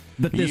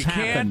that this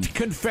happened. You can't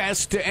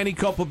confess to any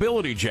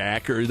culpability,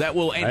 Jack, or that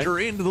will enter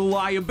into the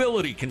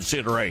liability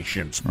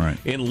considerations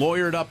in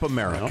lawyered up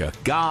America.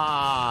 Well,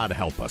 God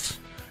help us.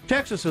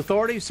 Texas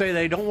authorities say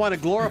they don't want to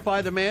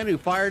glorify the man who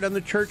fired on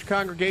the church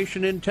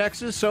congregation in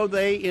Texas, so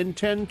they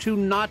intend to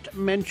not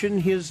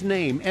mention his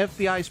name.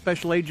 FBI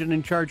Special Agent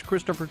in Charge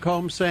Christopher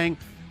Combs saying,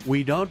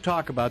 "We don't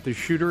talk about the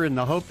shooter in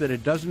the hope that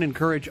it doesn't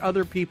encourage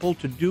other people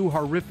to do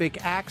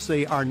horrific acts.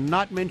 They are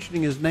not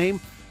mentioning his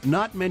name,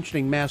 not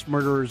mentioning mass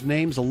murderers'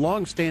 names, a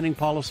long-standing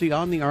policy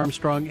on the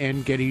Armstrong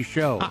and Getty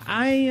Show."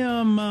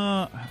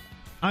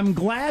 I'm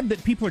glad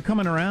that people are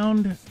coming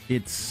around.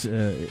 It's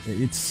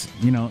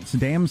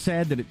damn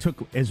sad that it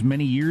took as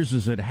many years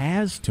as it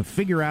has to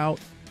figure out.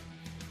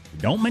 We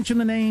don't mention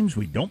the names.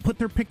 We don't put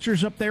their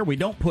pictures up there. We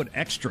don't put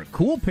extra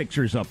cool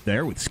pictures up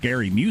there with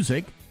scary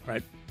music.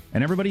 Right.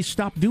 And everybody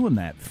stopped doing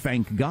that.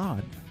 Thank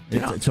God.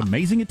 It's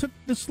amazing it took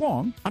this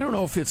long. I don't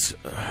know if it's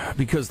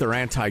because they're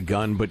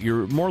anti-gun, but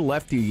your more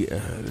lefty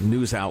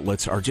news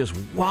outlets are just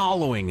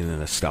wallowing in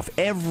this stuff.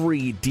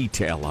 Every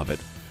detail of it.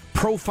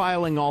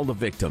 Profiling all the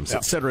victims,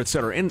 et cetera, et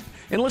cetera. And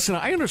listen,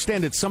 I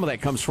understand that some of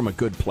that comes from a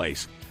good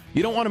place.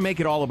 You don't want to make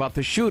it all about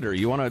the shooter.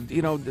 You want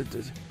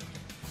to,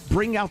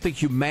 bring out the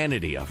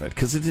humanity of it,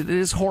 because it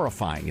is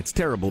horrifying. It's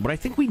terrible, but I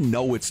think we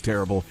know it's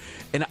terrible.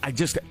 And I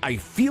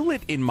feel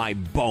it in my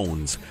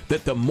bones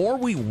that the more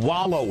we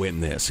wallow in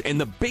this and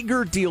the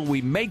bigger deal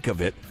we make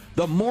of it,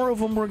 the more of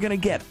them we're going to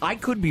get. I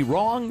could be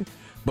wrong,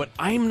 but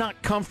I'm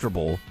not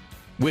comfortable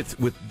with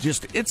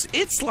just,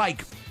 it's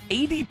like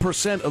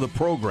 80% of the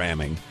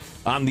programming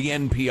on the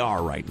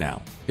NPR right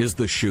now is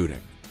the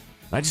shooting.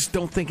 I just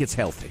don't think it's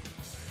healthy.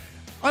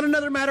 On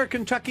another matter,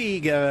 Kentucky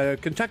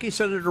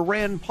Senator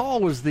Rand Paul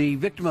was the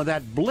victim of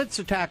that blitz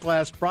attack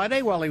last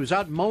Friday while he was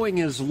out mowing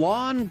his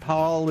lawn.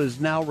 Paul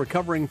is now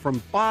recovering from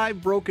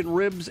 5 broken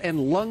ribs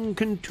and lung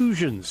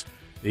contusions.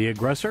 The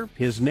aggressor,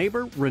 his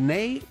neighbor,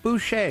 Rene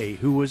Boucher,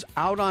 who was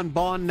out on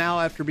bond now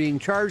after being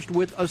charged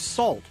with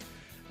assault.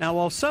 Now,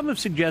 while some have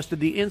suggested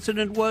the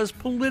incident was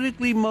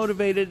politically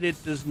motivated,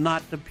 it does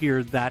not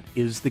appear that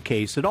is the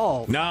case at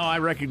all. No, I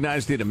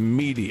recognized it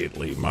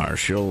immediately,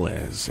 Marshall,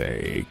 as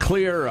a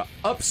clear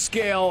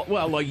upscale,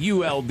 well, a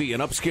ULD,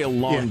 an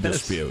upscale long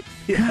dispute.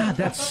 God,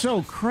 that's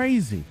so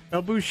crazy.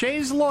 Now,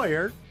 Boucher's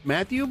lawyer,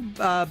 Matthew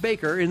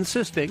Baker,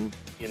 insisting.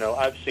 You know,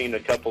 I've seen a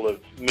couple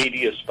of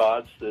media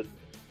spots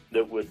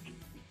that would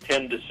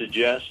tend to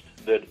suggest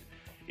that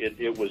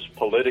it was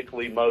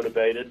politically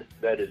motivated.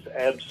 That is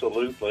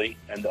absolutely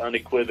and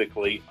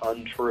unequivocally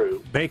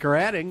untrue. Baker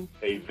adding,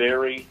 a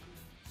very,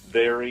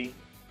 very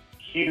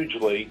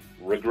hugely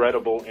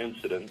regrettable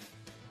incident.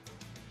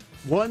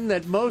 One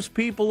that most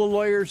people, the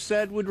lawyer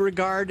said, would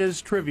regard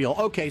as trivial.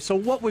 Okay, so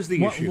what was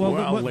the issue?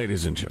 Well,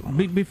 ladies and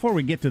gentlemen. Before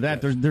we get to that,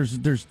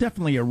 there's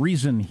definitely a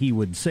reason he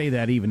would say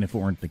that, even if it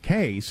weren't the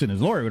case, and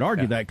his lawyer would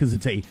argue that because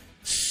it's a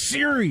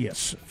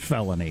serious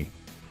felony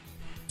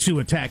to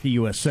attack a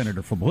U.S.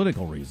 senator for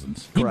political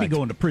reasons. He'd be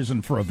going to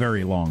prison for a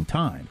very long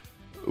time.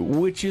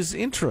 Which is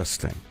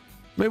interesting.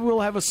 Maybe we'll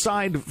have a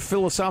side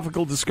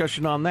philosophical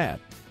discussion on that.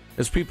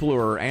 As people who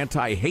are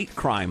anti-hate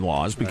crime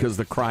laws, because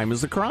the crime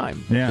is a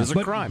crime. Yeah, it's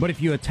a crime. But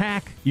if you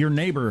attack your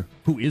neighbor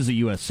who is a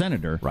U.S.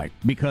 senator,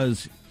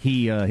 because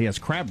he has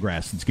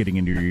crabgrass that's getting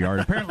into your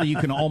yard, apparently you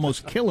can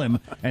almost kill him,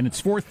 and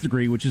it's fourth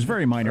degree, which is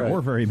very minor or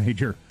very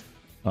major.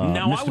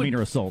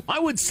 Misdemeanor assault. I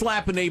would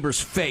slap a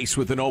neighbor's face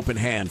with an open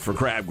hand for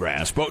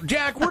crabgrass. But,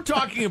 Jack, we're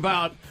talking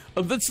about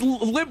this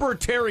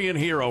libertarian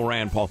hero,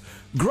 Rand Paul,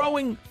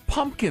 growing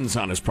pumpkins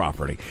on his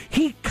property.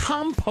 He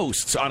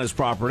composts on his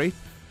property.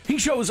 He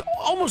shows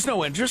almost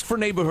no interest for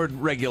neighborhood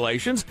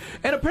regulations.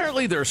 And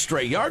apparently there are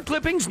stray yard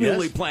clippings,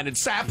 newly planted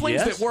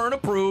saplings that weren't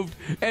approved,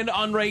 and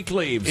unraked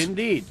leaves.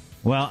 Indeed.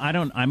 Well,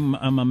 I'm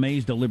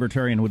amazed a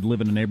libertarian would live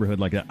in a neighborhood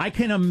like that. I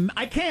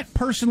can't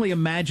personally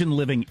imagine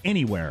living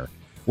anywhere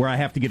where I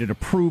have to get it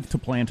approved to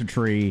plant a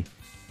tree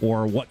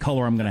or what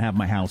color I'm going to have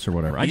my house or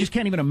whatever. I just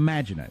can't even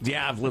imagine it.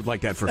 Yeah, I've lived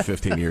like that for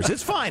 15 years.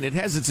 It's fine. It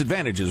has its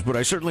advantages, but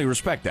I certainly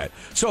respect that.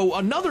 So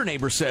another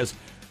neighbor says,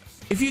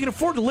 if you can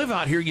afford to live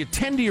out here, you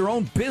tend to your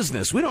own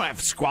business. We don't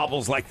have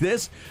squabbles like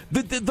this.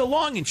 The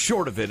long and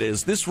short of it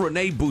is this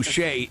Rene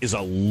Boucher is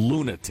a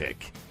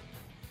lunatic.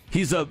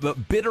 He's a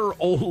bitter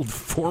old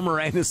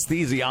former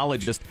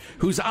anesthesiologist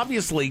who's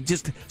obviously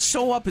just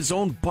so up his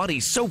own butt.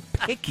 He's so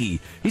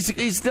picky. He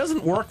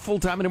doesn't work full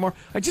time anymore.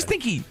 I just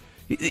think he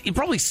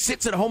probably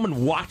sits at home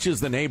and watches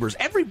the neighbors.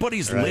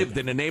 Everybody's lived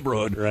in a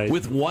neighborhood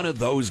with one of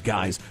those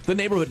guys. The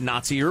neighborhood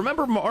Nazi. You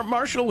remember,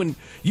 Marshall, when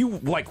you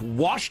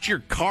washed your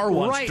car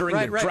once during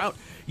the drought?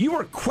 You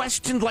were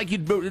questioned like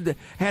you'd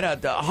had a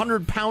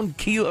 100-pound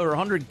kilo or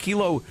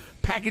 100-kilo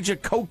package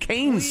of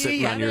cocaine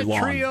sitting on your lawn. We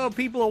had a trio of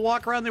people who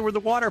walk around. They were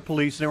the water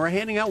police, and they were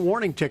handing out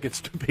warning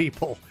tickets to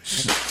people.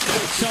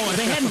 So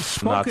they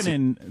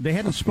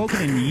hadn't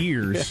spoken in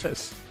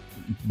years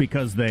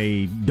because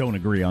they don't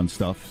agree on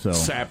stuff. So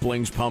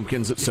saplings,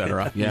 pumpkins,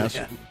 etc. Yes.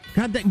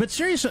 God, but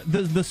seriously,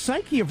 the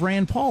psyche of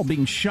Rand Paul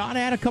being shot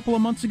at a couple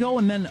of months ago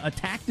and then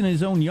attacked in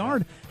his own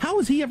yard. How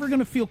is he ever going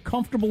to feel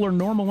comfortable or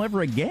normal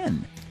ever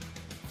again?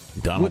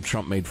 Donald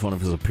Trump made fun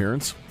of his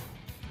appearance.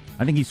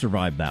 I think he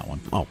survived that one.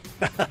 Oh.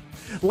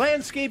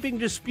 Landscaping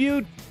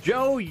dispute.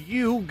 Joe,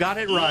 you got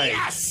it right.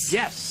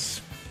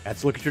 Yes.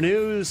 That's Look at Your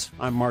News.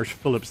 I'm Marsh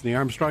Phillips, the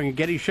Armstrong and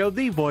Getty Show,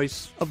 the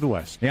voice of the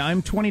West. Yeah,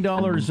 I'm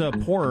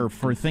 $20 poorer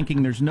for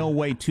thinking there's no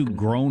way two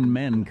grown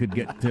men could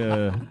get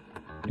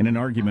in an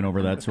argument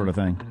over that sort of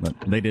thing. But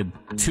they did.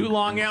 Too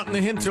long out in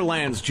the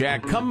hinterlands,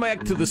 Jack. Come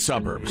back to the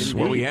suburbs,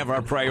 where we have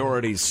our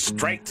priorities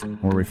straight.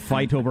 Where we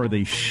fight over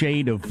the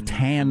shade of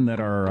tan that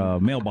our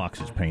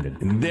mailbox is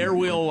painted. And there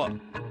will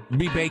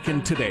be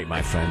bacon today,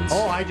 my friends.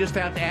 Oh, I just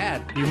have to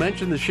add, you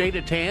mentioned the shade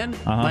of tan.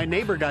 My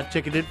neighbor got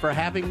ticketed for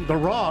having the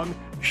wrong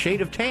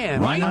shade of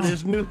tan on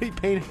his newly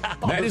painted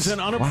house. That is an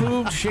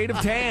unapproved shade of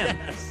tan.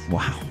 Yes.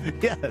 Wow.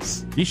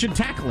 Yes. You should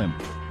tackle him.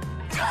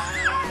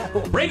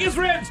 Break his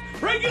ribs!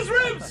 Break his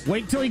ribs!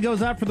 Wait till he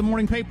goes out for the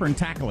morning paper and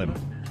tackle him.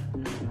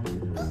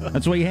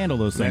 That's the way you handle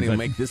those things. Then he'll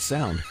make this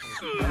sound.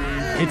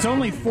 It's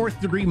only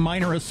fourth-degree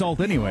minor assault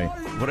anyway.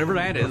 Whatever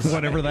that is.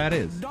 Whatever that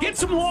is. Get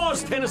some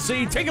laws,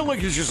 Tennessee. Take a look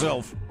at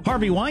yourself.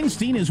 Harvey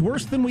Weinstein is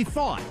worse than we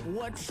thought.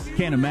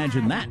 Can't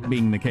imagine that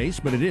being the case,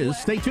 but it is.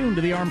 Stay tuned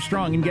to the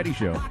Armstrong and Getty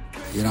Show.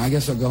 You know, I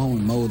guess I'll go home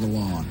and mow the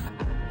lawn.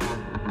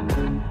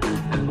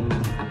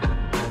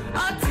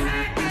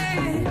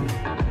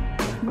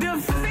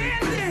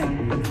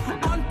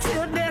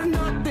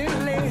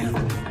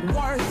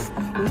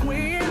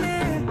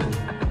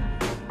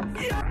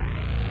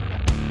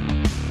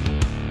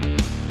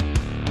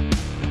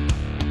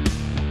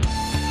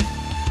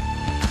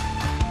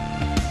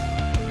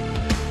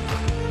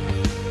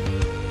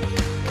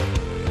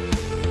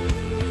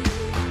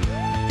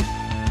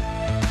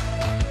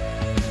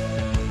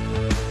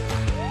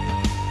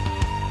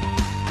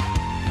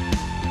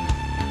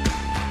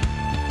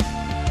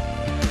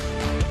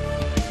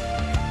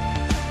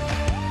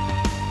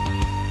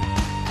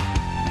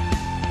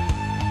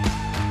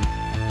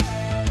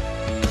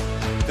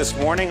 This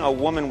morning, a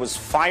woman was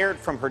fired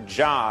from her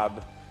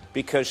job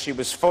because she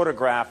was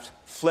photographed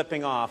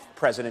flipping off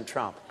President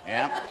Trump.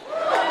 Yeah.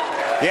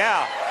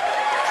 Yeah.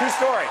 True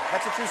story.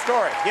 That's a true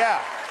story.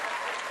 Yeah.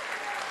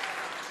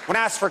 When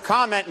asked for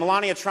comment,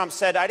 Melania Trump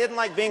said, "I didn't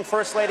like being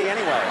First Lady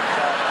anyway."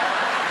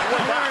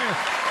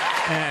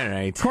 All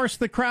right. Of course,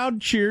 the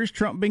crowd cheers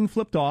Trump being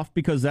flipped off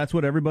because that's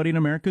what everybody in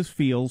America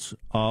feels,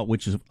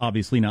 which is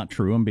obviously not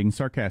true. I'm being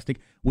sarcastic,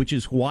 which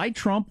is why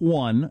Trump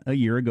won a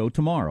year ago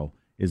tomorrow,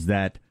 is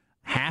that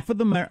half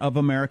of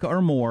America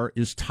or more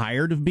is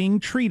tired of being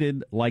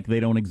treated like they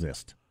don't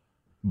exist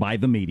by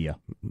the media.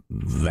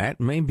 That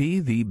may be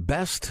the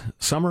best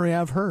summary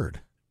I've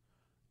heard.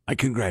 I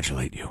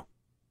congratulate you.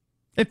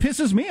 It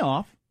pisses me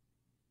off,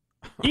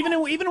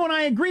 even when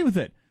I agree with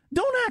it.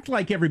 Don't act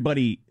like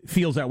everybody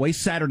feels that way.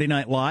 Saturday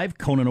Night Live,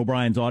 Conan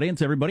O'Brien's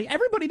audience, everybody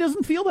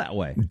doesn't feel that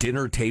way.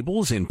 Dinner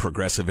tables in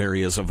progressive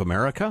areas of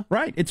America.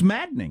 Right. It's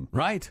maddening.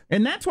 Right.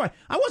 And that's why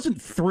I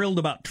wasn't thrilled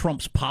about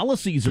Trump's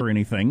policies or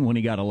anything when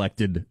he got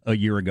elected a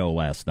year ago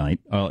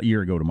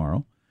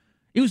tomorrow.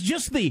 It was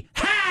just the,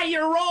 ha,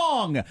 you're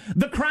wrong.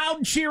 The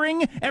crowd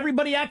cheering,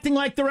 everybody acting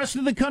like the rest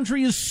of the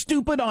country is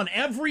stupid on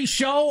every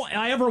show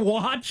I ever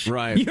watch.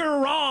 Right. You're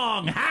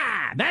wrong.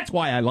 Ha. That's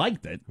why I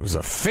liked it. It was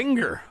a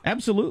finger.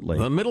 Absolutely.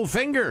 The middle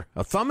finger.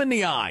 A thumb in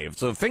the eye.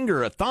 It's a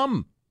finger, a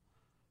thumb.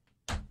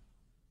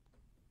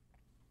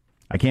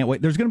 I can't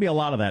wait. There's going to be a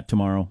lot of that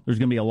tomorrow. There's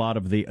going to be a lot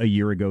of the a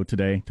year ago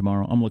today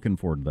tomorrow. I'm looking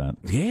forward to that.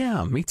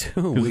 Yeah, me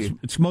too.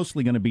 It's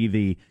mostly going to be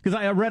because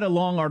I read a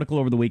long article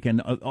over the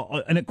weekend,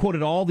 and it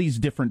quoted all these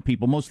different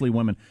people, mostly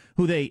women,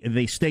 who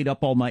they stayed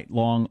up all night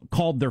long,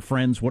 called their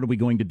friends, what are we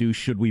going to do?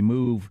 Should we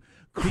move?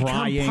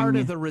 Crying. Become part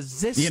of the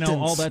resistance.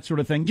 All that sort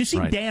of thing. Did you see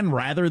Right. Dan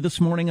Rather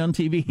this morning on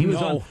TV? He was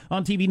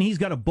on TV, and he's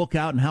got a book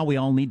out on how we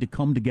all need to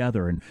come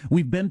together. And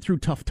we've been through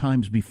tough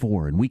times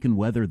before, and we can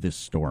weather this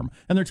storm.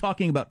 And they're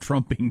talking about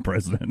Trump being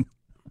president.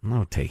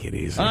 No, take it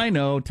easy. I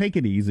know. Take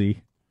it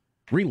easy.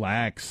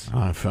 Relax.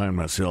 I find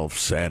myself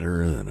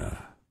sadder than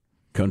a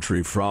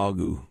country frog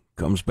who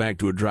comes back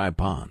to a dry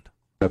pond.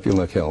 I feel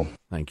like hell.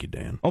 Thank you,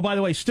 Dan. Oh, by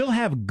the way, still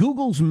have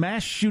Google's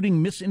mass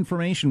shooting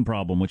misinformation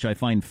problem, which I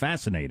find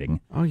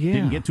fascinating. Oh, yeah.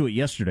 Didn't get to it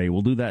yesterday.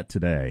 We'll do that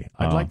today.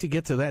 I'd like to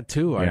get to that,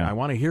 too. Yeah. I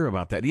want to hear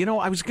about that.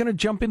 I was going to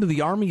jump into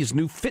the Army's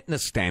new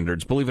fitness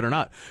standards, believe it or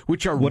not,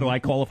 which are... What do I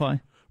qualify?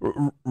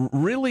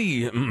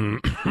 Really...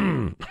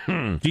 Do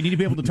you need to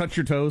be able to touch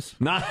your toes?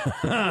 Not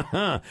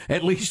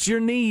at least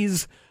your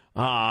knees.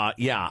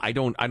 Yeah, I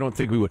don't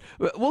think we would.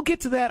 We'll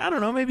get to that. I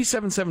don't know, maybe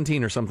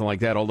 717 or something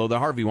like that. Although the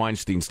Harvey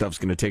Weinstein stuff's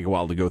going to take a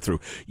while to go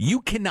through.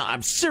 You cannot.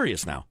 I'm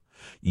serious now.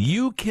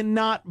 You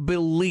cannot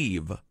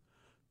believe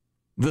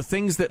the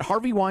things that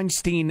Harvey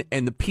Weinstein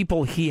and the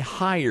people he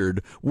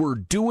hired were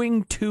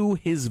doing to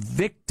his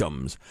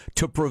victims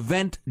to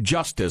prevent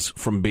justice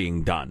from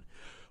being done.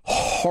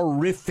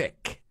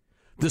 Horrific.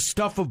 The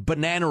stuff of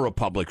banana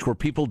republics where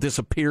people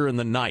disappear in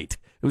the night.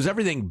 It was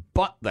everything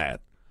but that.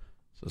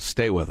 So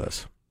stay with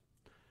us.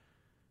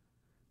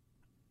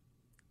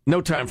 No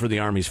time for the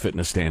Army's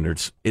fitness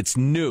standards. It's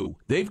new.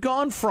 They've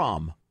gone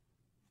from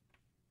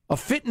a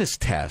fitness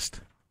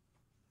test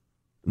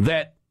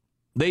that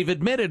they've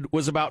admitted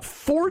was about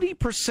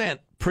 40%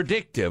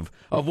 predictive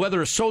of whether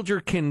a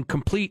soldier can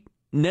complete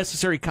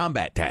necessary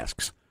combat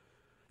tasks.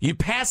 You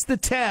pass the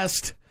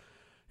test,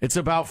 it's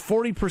about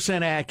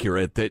 40%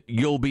 accurate that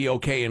you'll be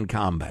okay in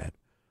combat,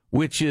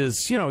 which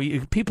is,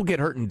 people get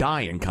hurt and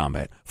die in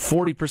combat.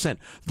 40%.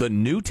 The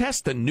new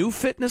test, the new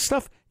fitness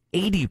stuff,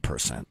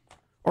 80%.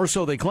 Or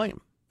so they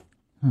claim.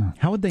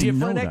 How would they know that?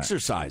 Different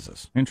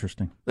exercises.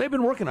 Interesting. They've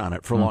been working on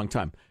it for a long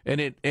time.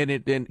 And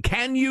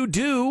can you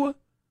do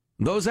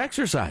those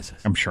exercises?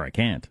 I'm sure I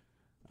can't.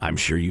 I'm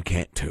sure you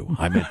can't too.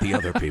 I meant the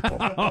other people.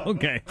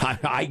 Okay.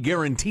 I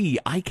guarantee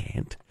I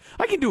can't.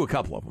 I can do a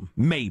couple of them.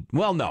 Maybe.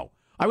 Well, no.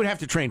 I would have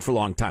to train for a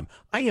long time.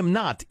 I am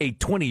not a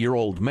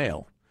 20-year-old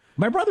male.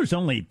 My brother's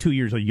only 2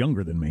 years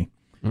younger than me,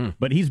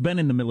 but he's been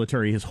in the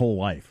military his whole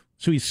life.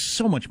 So he's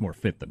so much more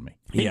fit than me.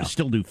 He can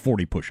still do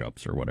 40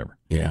 push-ups or whatever.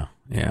 Yeah.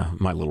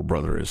 My little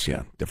brother is,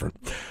 different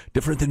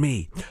than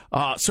me.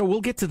 So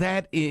we'll get to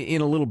that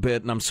in a little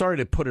bit, and I'm sorry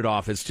to put it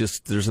off. It's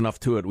just there's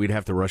enough to it. We'd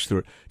have to rush through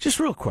it. Just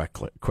real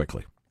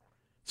quickly.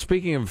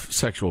 Speaking of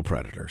sexual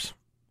predators,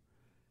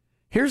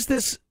 here's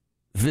this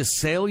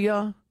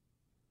Visalia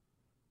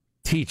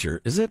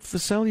teacher. Is it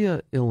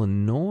Visalia,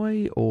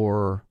 Illinois,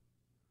 or...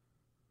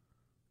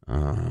 there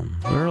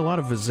are a lot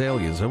of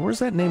Visalias. Where's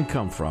that name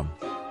come from?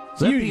 Is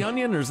that the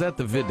Onion or is that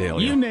the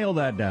Vidalia? You nail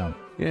that down.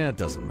 Yeah, it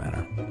doesn't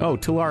matter. Oh,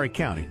 Tulare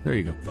County. There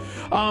you go.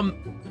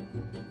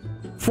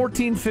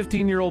 14,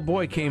 15-year-old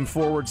boy came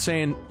forward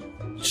saying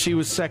she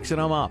was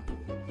sexing him up.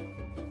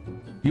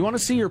 You want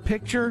to see her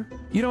picture?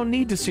 You don't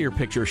need to see her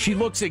picture. She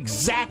looks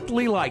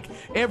exactly like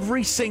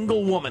every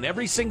single woman,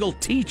 every single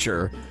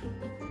teacher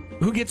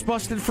who gets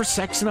busted for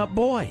sexing up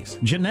boys.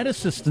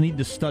 Geneticists need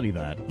to study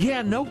that.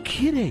 Yeah, no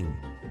kidding.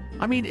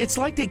 I mean, it's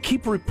like they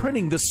keep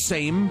reprinting the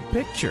same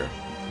picture.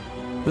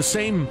 The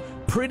same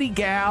pretty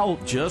gal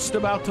just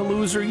about to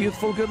lose her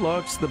youthful good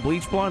looks, the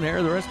bleach blonde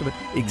hair, the rest of it,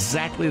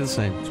 exactly the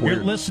same. It's weird.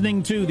 You're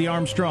listening to the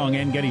Armstrong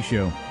and Getty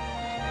Show.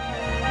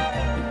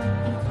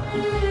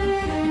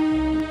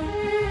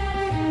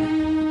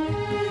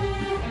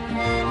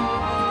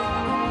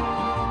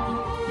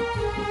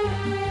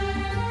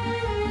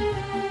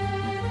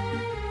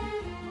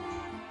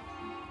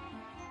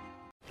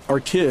 Our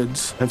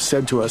kids have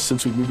said to us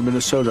since we moved to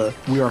Minnesota,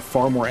 we are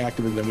far more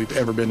active than we've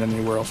ever been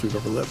anywhere else we've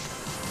ever lived.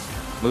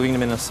 Moving to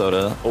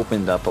Minnesota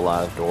opened up a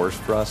lot of doors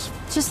for us.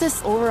 Just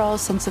this overall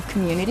sense of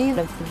community,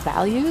 of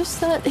values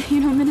that,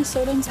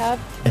 Minnesotans have.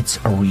 It's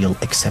a real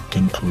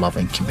accepting,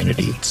 loving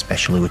community,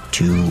 especially with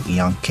 2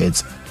 young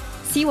kids.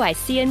 See why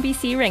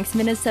CNBC ranks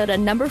Minnesota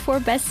number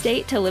 4 best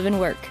state to live and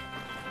work.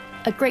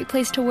 A great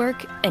place to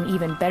work, an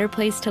even better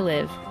place to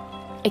live.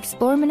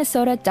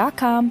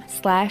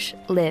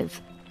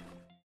 ExploreMinnesota.com/live.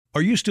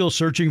 Are you still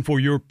searching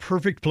for your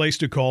perfect place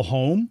to call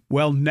home?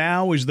 Well,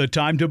 now is the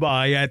time to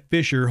buy at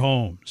Fisher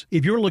Homes.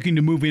 If you're looking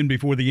to move in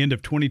before the end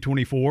of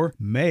 2024,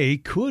 May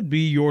could be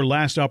your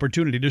last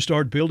opportunity to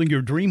start building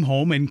your dream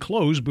home and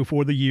close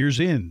before the year's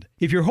end.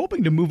 If you're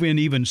hoping to move in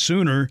even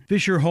sooner,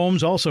 Fisher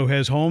Homes also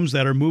has homes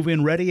that are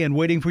move-in ready and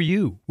waiting for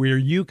you, where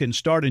you can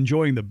start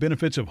enjoying the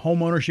benefits of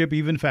homeownership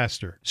even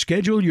faster.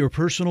 Schedule your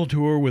personal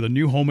tour with a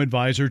new home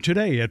advisor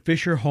today at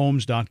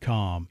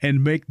FisherHomes.com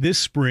and make this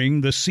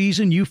spring the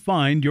season you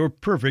find your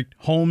perfect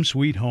home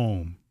sweet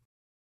home.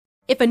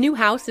 If a new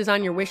house is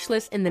on your wish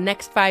list in the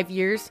next 5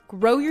 years,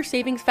 grow your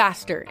savings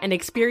faster and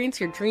experience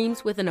your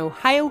dreams with an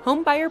Ohio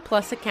Homebuyer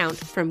Plus account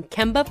from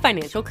Kemba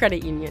Financial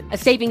Credit Union. A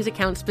savings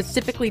account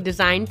specifically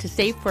designed to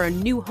save for a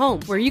new home,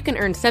 where you can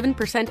earn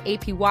 7%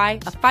 APY,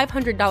 a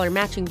 $500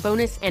 matching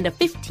bonus, and a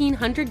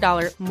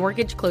 $1,500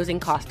 mortgage closing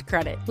cost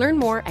credit. Learn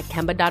more at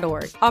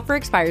Kemba.org. Offer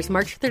expires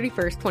March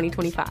 31st,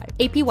 2025.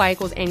 APY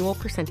equals annual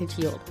percentage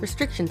yield.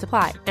 Restrictions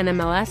apply.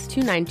 NMLS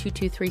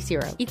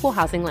 292230. Equal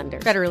housing lender.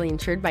 Federally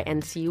insured by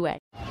NCUA.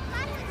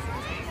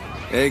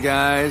 Hey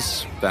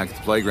guys, back at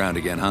the playground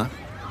again, huh?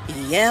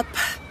 Yep.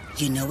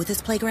 You know what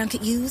this playground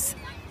could use?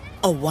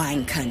 A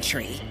wine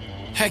country.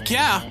 Heck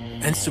yeah,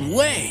 and some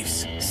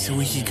waves so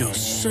we could go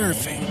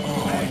surfing.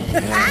 Oh,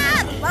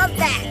 yeah. Love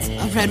that.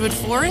 A redwood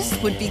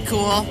forest would be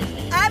cool.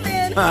 I'm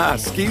in.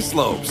 Ski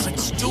slopes.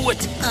 Let's do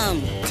it.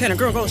 Can a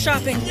girl go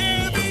shopping?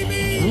 Yeah,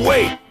 baby.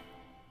 Wait.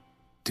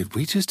 Did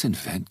we just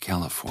invent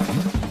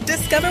California?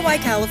 Discover why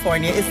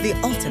California is the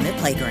ultimate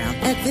playground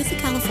at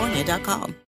visitcalifornia.com.